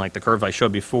adoption, like the curve I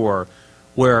showed before,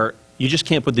 where you just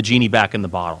can't put the genie back in the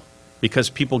bottle because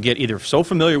people get either so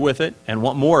familiar with it and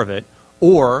want more of it,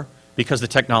 or because the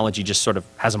technology just sort of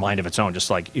has a mind of its own, just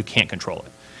like you can't control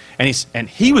it. And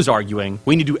he was arguing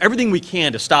we need to do everything we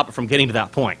can to stop it from getting to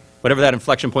that point, whatever that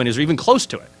inflection point is, or even close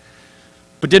to it,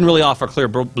 but didn't really offer a clear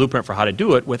blueprint for how to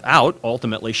do it without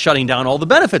ultimately shutting down all the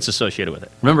benefits associated with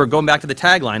it. Remember, going back to the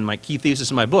tagline, my key thesis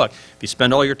in my book, if you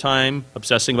spend all your time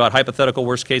obsessing about hypothetical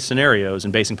worst-case scenarios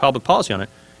and basing public policy on it,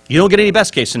 you don't get any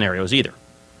best-case scenarios either.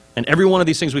 And every one of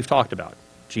these things we've talked about,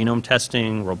 genome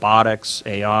testing, robotics,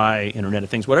 AI, Internet of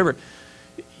Things, whatever,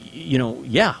 you know,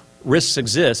 yeah, risks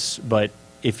exist, but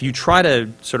if you try to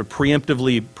sort of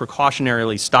preemptively,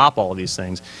 precautionarily stop all of these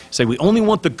things, say we only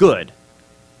want the good,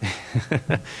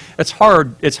 it's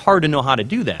hard to know how to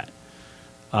do that.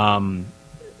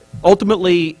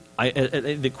 Ultimately,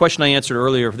 the question I answered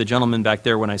earlier for the gentleman back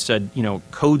there when I said, you know,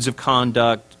 codes of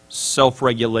conduct,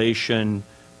 self-regulation,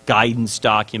 guidance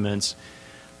documents,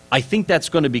 I think that's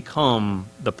going to become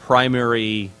the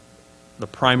primary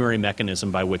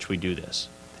mechanism by which we do this.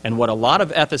 And what a lot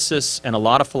of ethicists and a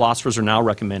lot of philosophers are now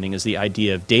recommending is the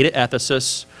idea of data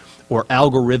ethicists or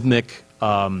algorithmic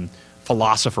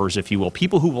philosophers, if you will,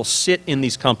 people who will sit in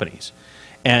these companies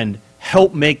and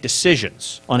help make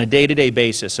decisions on a day-to-day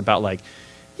basis about, like,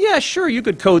 yeah, sure, you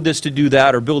could code this to do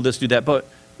that or build this to do that, but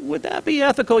would that be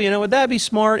ethical? You know, would that be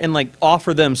smart? And, like,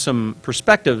 offer them some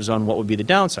perspectives on what would be the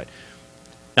downside.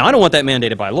 Now, I don't want that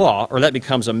mandated by law, or that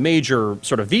becomes a major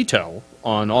sort of veto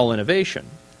on all innovation.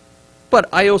 But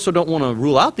I also don't want to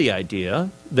rule out the idea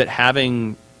that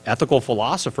having ethical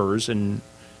philosophers and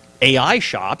AI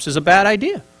shops is a bad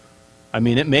idea. I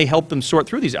mean, it may help them sort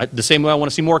through these. The same way I want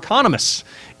to see more economists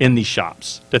in these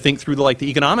shops to think through the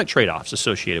economic trade-offs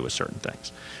associated with certain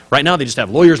things. Right now, they just have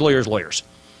lawyers, lawyers, lawyers,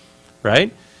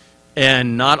 right?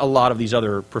 And not a lot of these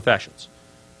other professions.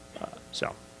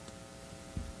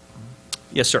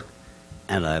 Yes, sir.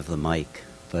 And I have the mic,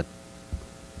 but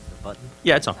the button?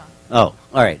 Yeah, it's on. Oh,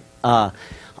 all right.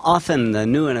 Often the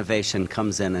new innovation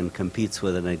comes in and competes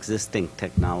with an existing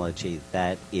technology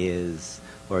that is,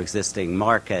 or existing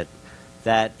market,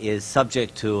 that is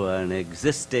subject to an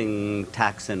existing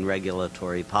tax and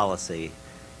regulatory policy.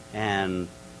 And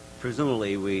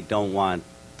presumably we don't want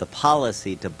the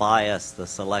policy to bias the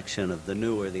selection of the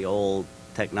new or the old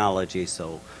technology.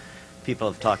 So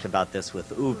people have talked about this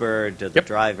with Uber. Do the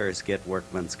drivers get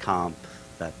workman's comp?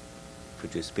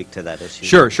 Could you speak to that issue?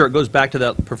 Sure, sure. It goes back to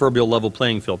that proverbial level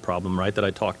playing field problem, right, that I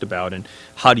talked about. And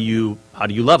how do you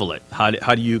level it? How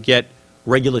do you get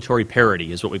regulatory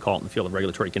parity is what we call it in the field of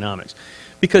regulatory economics.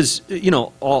 Because, you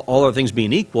know, all other things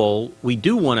being equal, we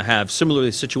do want to have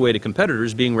similarly situated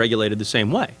competitors being regulated the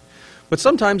same way. But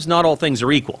sometimes not all things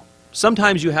are equal.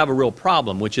 Sometimes you have a real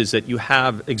problem, which is that you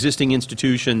have existing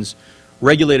institutions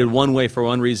regulated one way for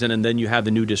one reason, and then you have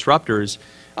the new disruptors.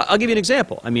 I'll give you an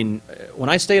example. I mean, when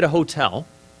I stay at a hotel,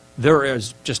 there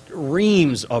is just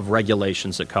reams of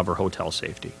regulations that cover hotel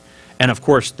safety. And of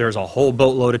course, there's a whole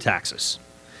boatload of taxes.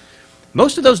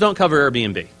 Most of those don't cover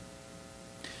Airbnb.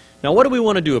 Now, what do we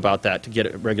want to do about that to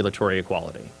get regulatory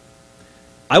equality?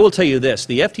 I will tell you this.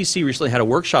 The FTC recently had a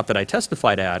workshop that I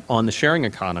testified at on the sharing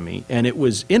economy, and it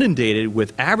was inundated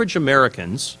with average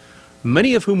Americans,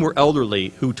 many of whom were elderly,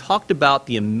 who talked about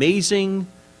the amazing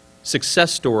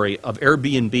success story of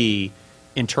Airbnb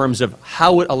in terms of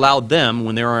how it allowed them,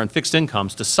 when they were on fixed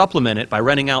incomes, to supplement it by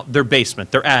renting out their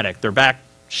basement, their attic, their back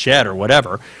shed or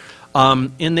whatever.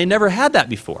 And they never had that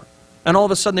before. And all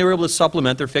of a sudden they were able to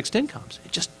supplement their fixed incomes.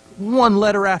 Just one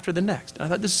letter after the next. And I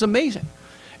thought, this is amazing.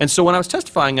 And so when I was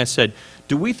testifying, I said,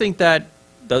 do we think that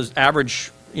those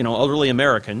average, you know, elderly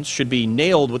Americans should be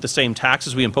nailed with the same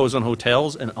taxes we impose on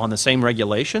hotels and on the same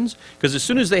regulations? Because as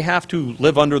soon as they have to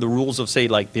live under the rules of, say,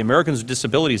 like the Americans with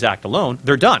Disabilities Act alone,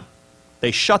 they're done.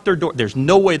 They shut their door. There's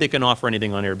no way they can offer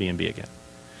anything on Airbnb again.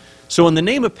 So in the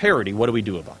name of parity, what do we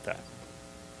do about that?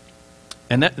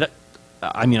 And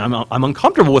I mean, I'm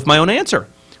uncomfortable with my own answer,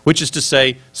 which is to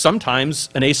say sometimes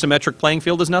an asymmetric playing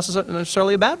field is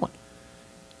necessarily a bad one.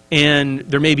 And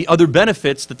there may be other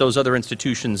benefits that those other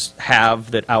institutions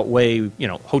have that outweigh, you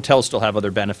know, hotels still have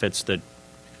other benefits that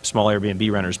small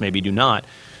Airbnb renters maybe do not,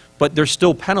 but they're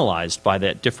still penalized by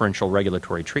that differential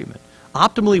regulatory treatment.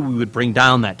 Optimally, we would bring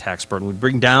down that tax burden, we'd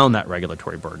bring down that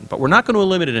regulatory burden, but we're not going to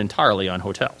eliminate it entirely on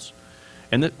hotels.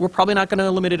 And we're probably not going to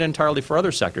eliminate it entirely for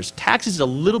other sectors. Taxis is a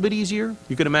little bit easier.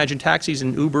 You can imagine taxis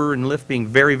and Uber and Lyft being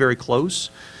very, very close.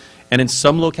 And in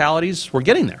some localities, we're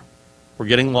getting there. We're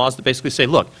getting laws that basically say,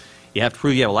 look, you have to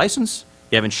prove you have a license,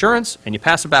 you have insurance, and you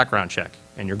pass a background check,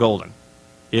 and you're golden.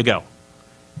 Here you go.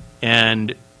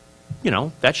 And, you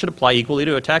know, that should apply equally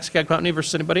to a taxi cab company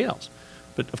versus anybody else.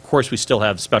 But, of course, we still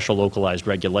have special localized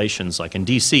regulations. Like in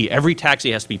D.C., every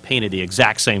taxi has to be painted the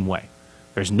exact same way.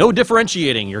 There's no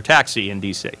differentiating your taxi in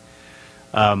D.C.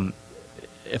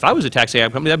 If I was a taxi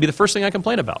cab company, that would be the first thing I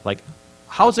complain about. Like,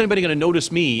 how is anybody going to notice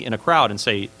me in a crowd and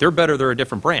say, they're better, they're a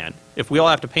different brand, if we all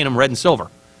have to paint them red and silver?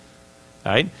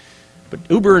 All right? But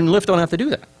Uber and Lyft don't have to do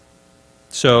that.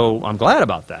 So I'm glad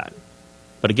about that.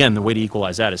 But again, the way to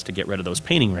equalize that is to get rid of those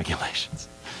painting regulations.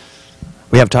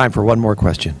 We have time for one more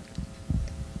question.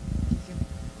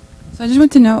 So I just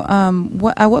want to know,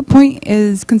 at what point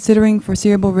is considering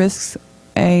foreseeable risks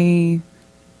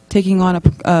taking on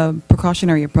a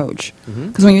precautionary approach?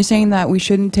 Because when you're saying that we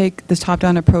shouldn't take this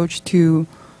top-down approach to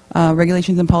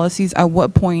regulations and policies, at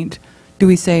what point do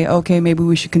we say, okay, maybe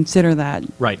we should consider that?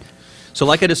 Right. So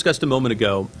like I discussed a moment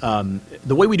ago,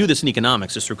 the way we do this in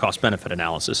economics is through cost-benefit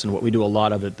analysis, and what we do a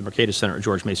lot of at the Mercatus Center at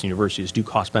George Mason University is do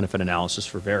cost-benefit analysis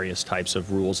for various types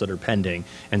of rules that are pending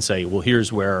and say, well,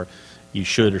 here's where you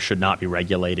should or should not be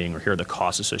regulating, or here are the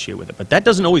costs associated with it. But that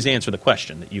doesn't always answer the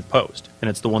question that you've posed, and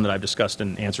it's the one that I've discussed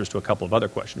in answers to a couple of other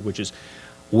questions, which is,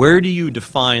 where do you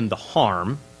define the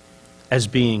harm as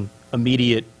being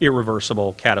immediate,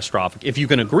 irreversible, catastrophic, if you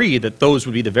can agree that those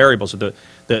would be the variables, of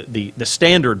the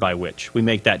standard by which we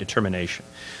make that determination.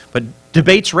 But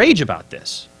debates rage about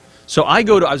this. So I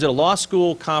was at a law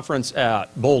school conference at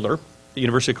Boulder, the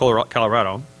University of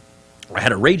Colorado. I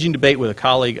had a raging debate with a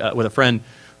colleague, with a friend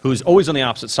who's always on the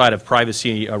opposite side of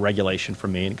privacy regulation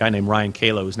from me, a guy named Ryan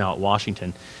Kalo, who's now at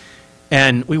Washington.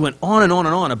 And we went on and on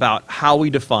and on about how we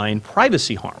define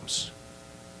privacy harms.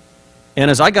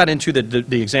 And as I got into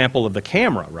the example of the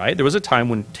camera, right, there was a time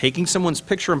when taking someone's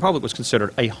picture in public was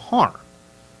considered a harm.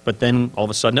 But then all of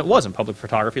a sudden it wasn't. Public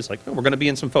photography is like, oh, we're going to be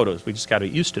in some photos. We just got to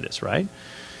get used to this, right?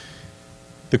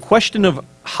 The question of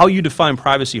how you define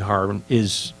privacy harm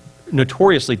is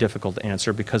notoriously difficult to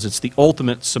answer because it's the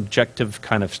ultimate subjective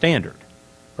kind of standard,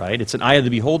 right? It's an eye of the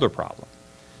beholder problem.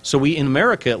 So we, in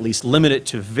America at least, limit it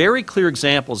to very clear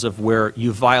examples of where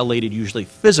you violated usually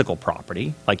physical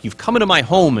property, like you've come into my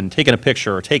home and taken a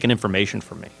picture or taken information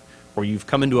from me, or you've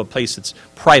come into a place that's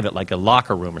private, like a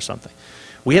locker room or something.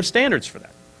 We have standards for that.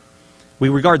 We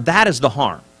regard that as the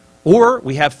harm. Or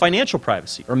we have financial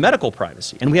privacy or medical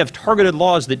privacy, and we have targeted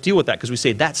laws that deal with that because we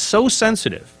say that's so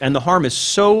sensitive and the harm is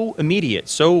so immediate,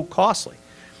 so costly.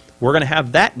 We're going to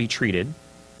have that be treated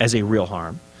as a real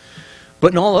harm.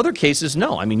 But in all other cases,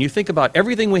 no. I mean, you think about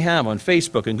everything we have on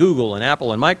Facebook and Google and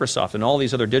Apple and Microsoft and all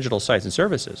these other digital sites and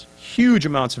services, huge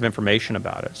amounts of information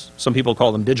about us. Some people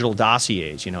call them digital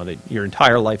dossiers, you know, your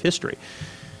entire life history.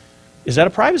 Is that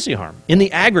a privacy harm in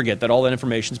the aggregate that all that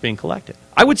information is being collected?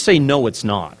 I would say no, it's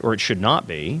not, or it should not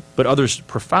be, but others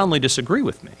profoundly disagree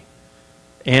with me.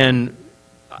 And,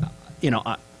 you know,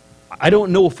 I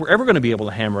don't know if we're ever going to be able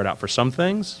to hammer it out for some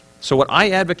things. So what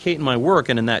I advocate in my work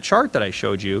and in that chart that I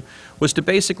showed you was to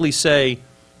basically say,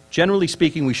 generally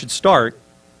speaking, we should start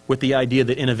with the idea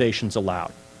that innovation's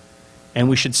allowed. And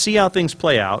we should see how things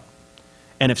play out.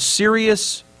 And if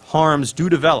serious harms do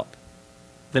develop,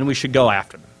 then we should go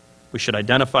after them. We should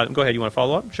identify them. Go ahead, you want to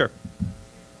follow up? Sure.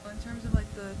 Well, in terms of like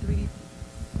the 3D,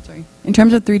 sorry. In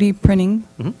terms of 3D printing,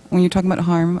 when you're talking about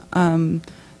harm,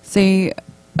 say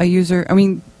a user,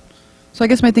 so I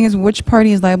guess my thing is, which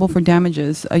party is liable for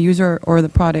damages, a user or the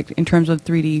product, in terms of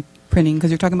 3D printing?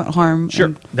 Because you're talking about harm.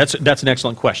 Sure. That's an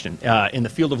excellent question. In the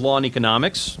field of law and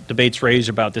economics, debates raised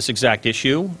about this exact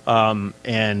issue,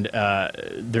 and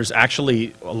there's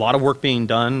actually a lot of work being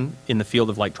done in the field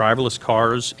of like driverless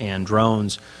cars and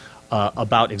drones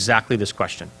about exactly this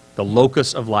question, the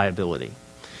locus of liability.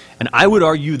 And I would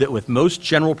argue that with most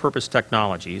general purpose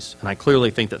technologies, and I clearly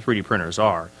think that 3D printers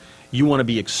are, you want to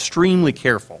be extremely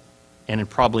careful and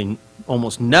probably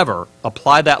almost never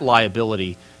apply that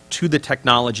liability to the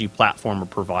technology platform or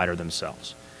provider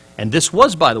themselves. And this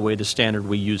was, by the way, the standard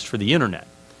we used for the internet.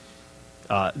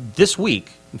 This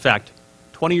week, in fact,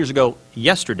 20 years ago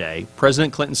yesterday,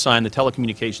 President Clinton signed the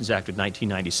Telecommunications Act of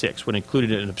 1996, which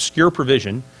included an obscure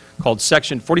provision called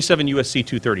Section 47 U.S.C.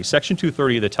 230, Section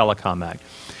 230 of the Telecom Act,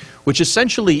 which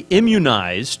essentially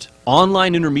immunized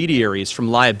online intermediaries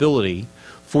from liability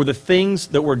for the things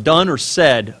that were done or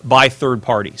said by third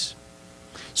parties.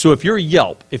 So if you're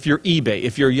Yelp, if you're eBay,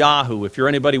 if you're Yahoo, if you're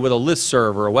anybody with a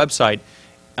listserv or a website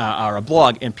or a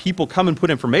blog, and people come and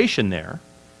put information there,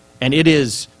 and it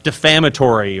is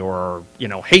defamatory or, you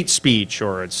know, hate speech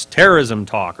or it's terrorism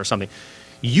talk or something,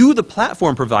 you, the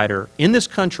platform provider in this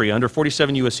country under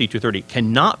 47 U.S.C. 230,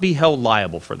 cannot be held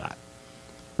liable for that.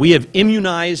 We have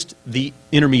immunized the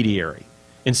intermediary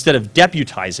instead of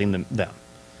deputizing them.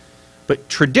 But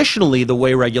traditionally, the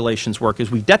way regulations work is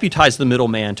we've deputized the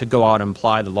middleman to go out and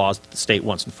apply the laws that the state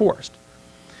wants enforced.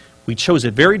 We chose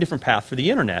a very different path for the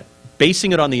internet,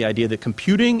 basing it on the idea that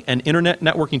computing and internet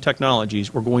networking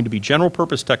technologies were going to be general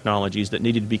purpose technologies that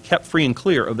needed to be kept free and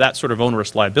clear of that sort of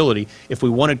onerous liability if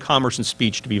we wanted commerce and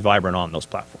speech to be vibrant on those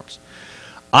platforms.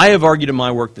 I have argued in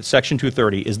my work that Section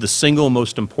 230 is the single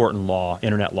most important law,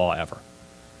 internet law ever.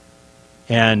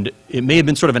 And it may have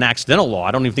been sort of an accidental law.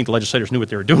 I don't even think the legislators knew what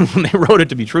they were doing when they wrote it,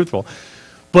 to be truthful.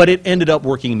 But it ended up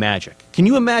working magic. Can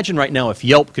you imagine right now if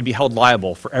Yelp could be held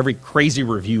liable for every crazy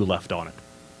review left on it?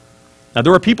 Now,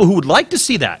 there are people who would like to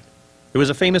see that. There was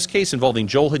a famous case involving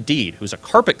Joel Hadid, who's a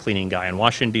carpet cleaning guy in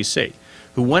Washington, D.C.,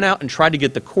 who went out and tried to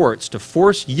get the courts to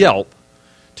force Yelp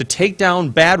to take down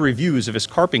bad reviews of his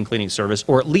carpet cleaning service,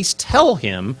 or at least tell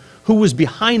him who was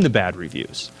behind the bad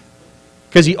reviews.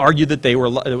 Because he argued that it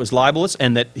was libelous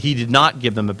and that he did not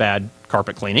give them a bad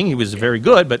carpet cleaning. He was very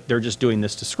good, but they're just doing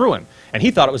this to screw him. And he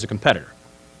thought it was a competitor.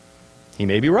 He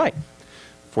may be right.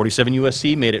 47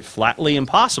 U.S.C. made it flatly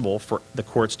impossible for the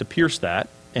courts to pierce that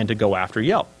and to go after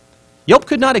Yelp. Yelp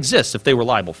could not exist if they were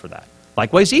liable for that.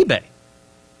 Likewise, eBay,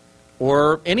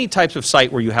 or any types of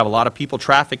site where you have a lot of people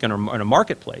traffic in a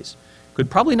marketplace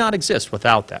could probably not exist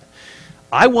without that.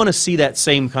 I want to see that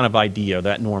same kind of idea,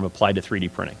 that norm applied to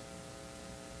 3D printing.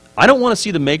 I don't want to see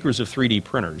the makers of 3D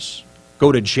printers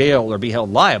go to jail or be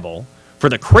held liable for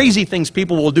the crazy things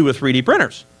people will do with 3D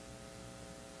printers.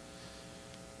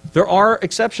 There are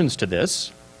exceptions to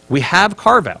this. We have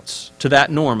carve-outs to that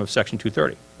norm of Section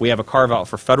 230. We have a carve-out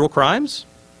for federal crimes,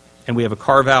 and we have a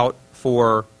carve-out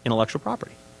for intellectual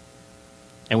property.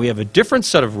 And we have a different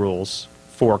set of rules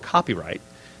for copyright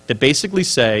that basically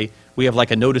say we have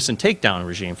like a notice and takedown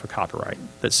regime for copyright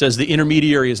that says the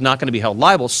intermediary is not going to be held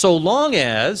liable so long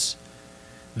as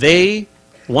they,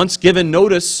 once given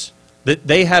notice that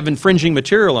they have infringing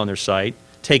material on their site,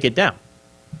 take it down.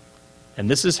 And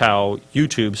this is how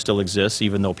YouTube still exists,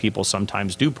 even though people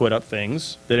sometimes do put up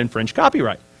things that infringe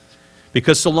copyright.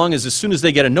 Because so long as soon as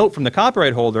they get a note from the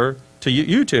copyright holder to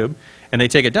YouTube and they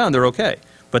take it down, they're okay.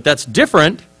 But that's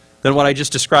different than what I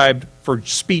just described for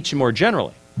speech more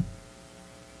generally.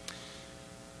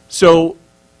 So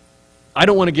I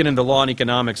don't want to get into law and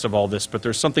economics of all this, but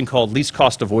there's something called least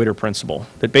cost avoider principle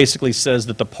that basically says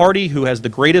that the party who has the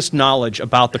greatest knowledge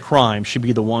about the crime should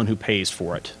be the one who pays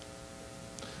for it.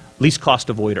 Least cost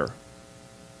avoider.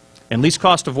 And least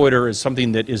cost avoider is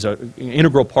something that is an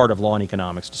integral part of law and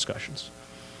economics discussions.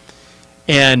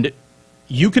 And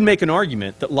you can make an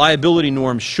argument that liability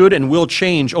norms should and will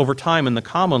change over time in the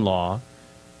common law,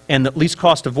 and that least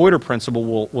cost avoider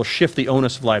principle will shift the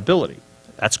onus of liability.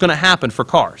 That's going to happen for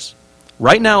cars.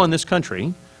 Right now in this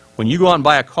country, when you go out and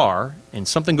buy a car and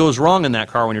something goes wrong in that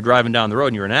car when you're driving down the road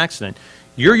and you're in an accident,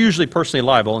 you're usually personally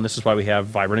liable, and this is why we have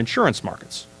vibrant insurance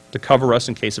markets to cover us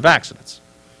in case of accidents.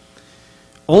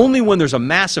 Only when there's a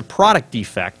massive product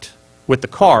defect with the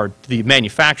car do the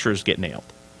manufacturers get nailed.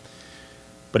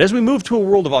 But as we move to a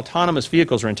world of autonomous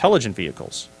vehicles or intelligent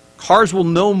vehicles, cars will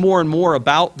know more and more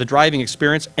about the driving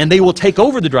experience, and they will take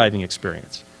over the driving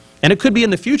experience. And it could be in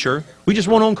the future, we just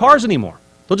won't own cars anymore.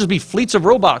 There'll just be fleets of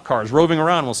robot cars roving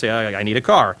around, and we'll say, I need a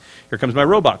car. Here comes my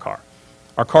robot car.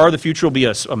 Our car of the future will be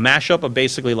a mashup of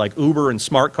basically like Uber and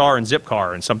Smart Car and Zip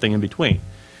Car and something in between.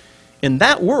 In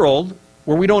that world,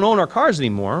 where we don't own our cars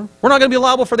anymore, we're not going to be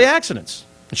liable for the accidents.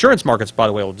 Insurance markets, by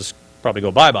the way, will just probably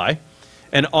go bye-bye.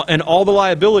 And all the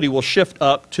liability will shift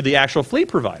up to the actual fleet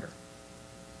provider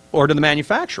or to the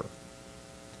manufacturer.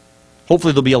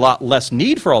 Hopefully there'll be a lot less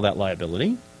need for all that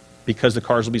liability because the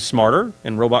cars will be smarter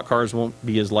and robot cars won't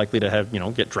be as likely to have,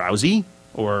 get drowsy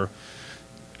or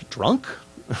drunk.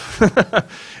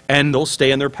 And they'll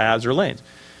stay in their paths or lanes.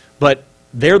 But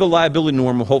there the liability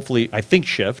norm will hopefully, I think,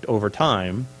 shift over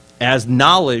time as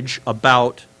knowledge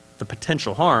about the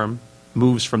potential harm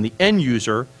moves from the end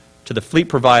user to the fleet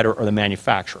provider or the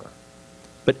manufacturer.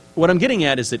 But what I'm getting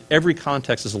at is that every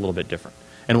context is a little bit different.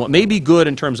 And what may be good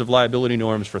in terms of liability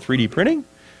norms for 3D printing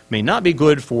may not be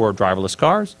good for driverless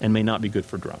cars and may not be good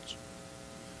for drones.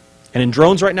 And in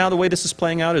drones right now, the way this is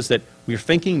playing out is that we're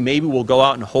thinking maybe we'll go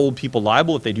out and hold people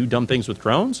liable if they do dumb things with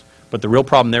drones, but the real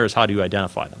problem there is how do you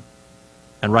identify them?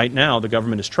 And right now, the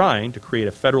government is trying to create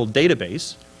a federal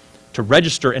database to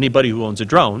register anybody who owns a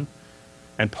drone,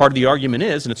 and part of the argument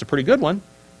is, and it's a pretty good one,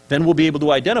 then we'll be able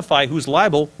to identify who's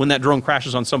liable when that drone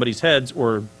crashes on somebody's heads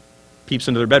or peeps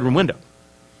into their bedroom window.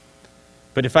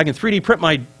 But if I can 3D print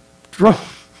my drone,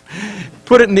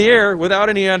 put it in the air without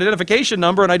any identification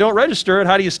number, and I don't register it,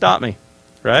 how do you stop me?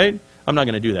 Right? I'm not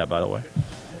going to do that, by the way.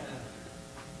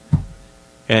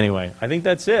 Anyway, I think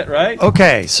that's it, right?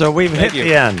 Okay, so we've hit Thank you.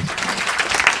 the end.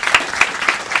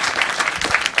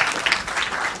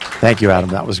 Thank you, Adam.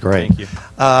 That was great. Thank you.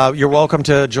 You're welcome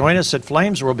to join us at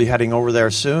Flames. We'll be heading over there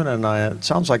soon, and it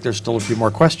sounds like there's still a few more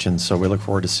questions, so we look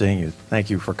forward to seeing you. Thank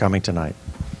you for coming tonight.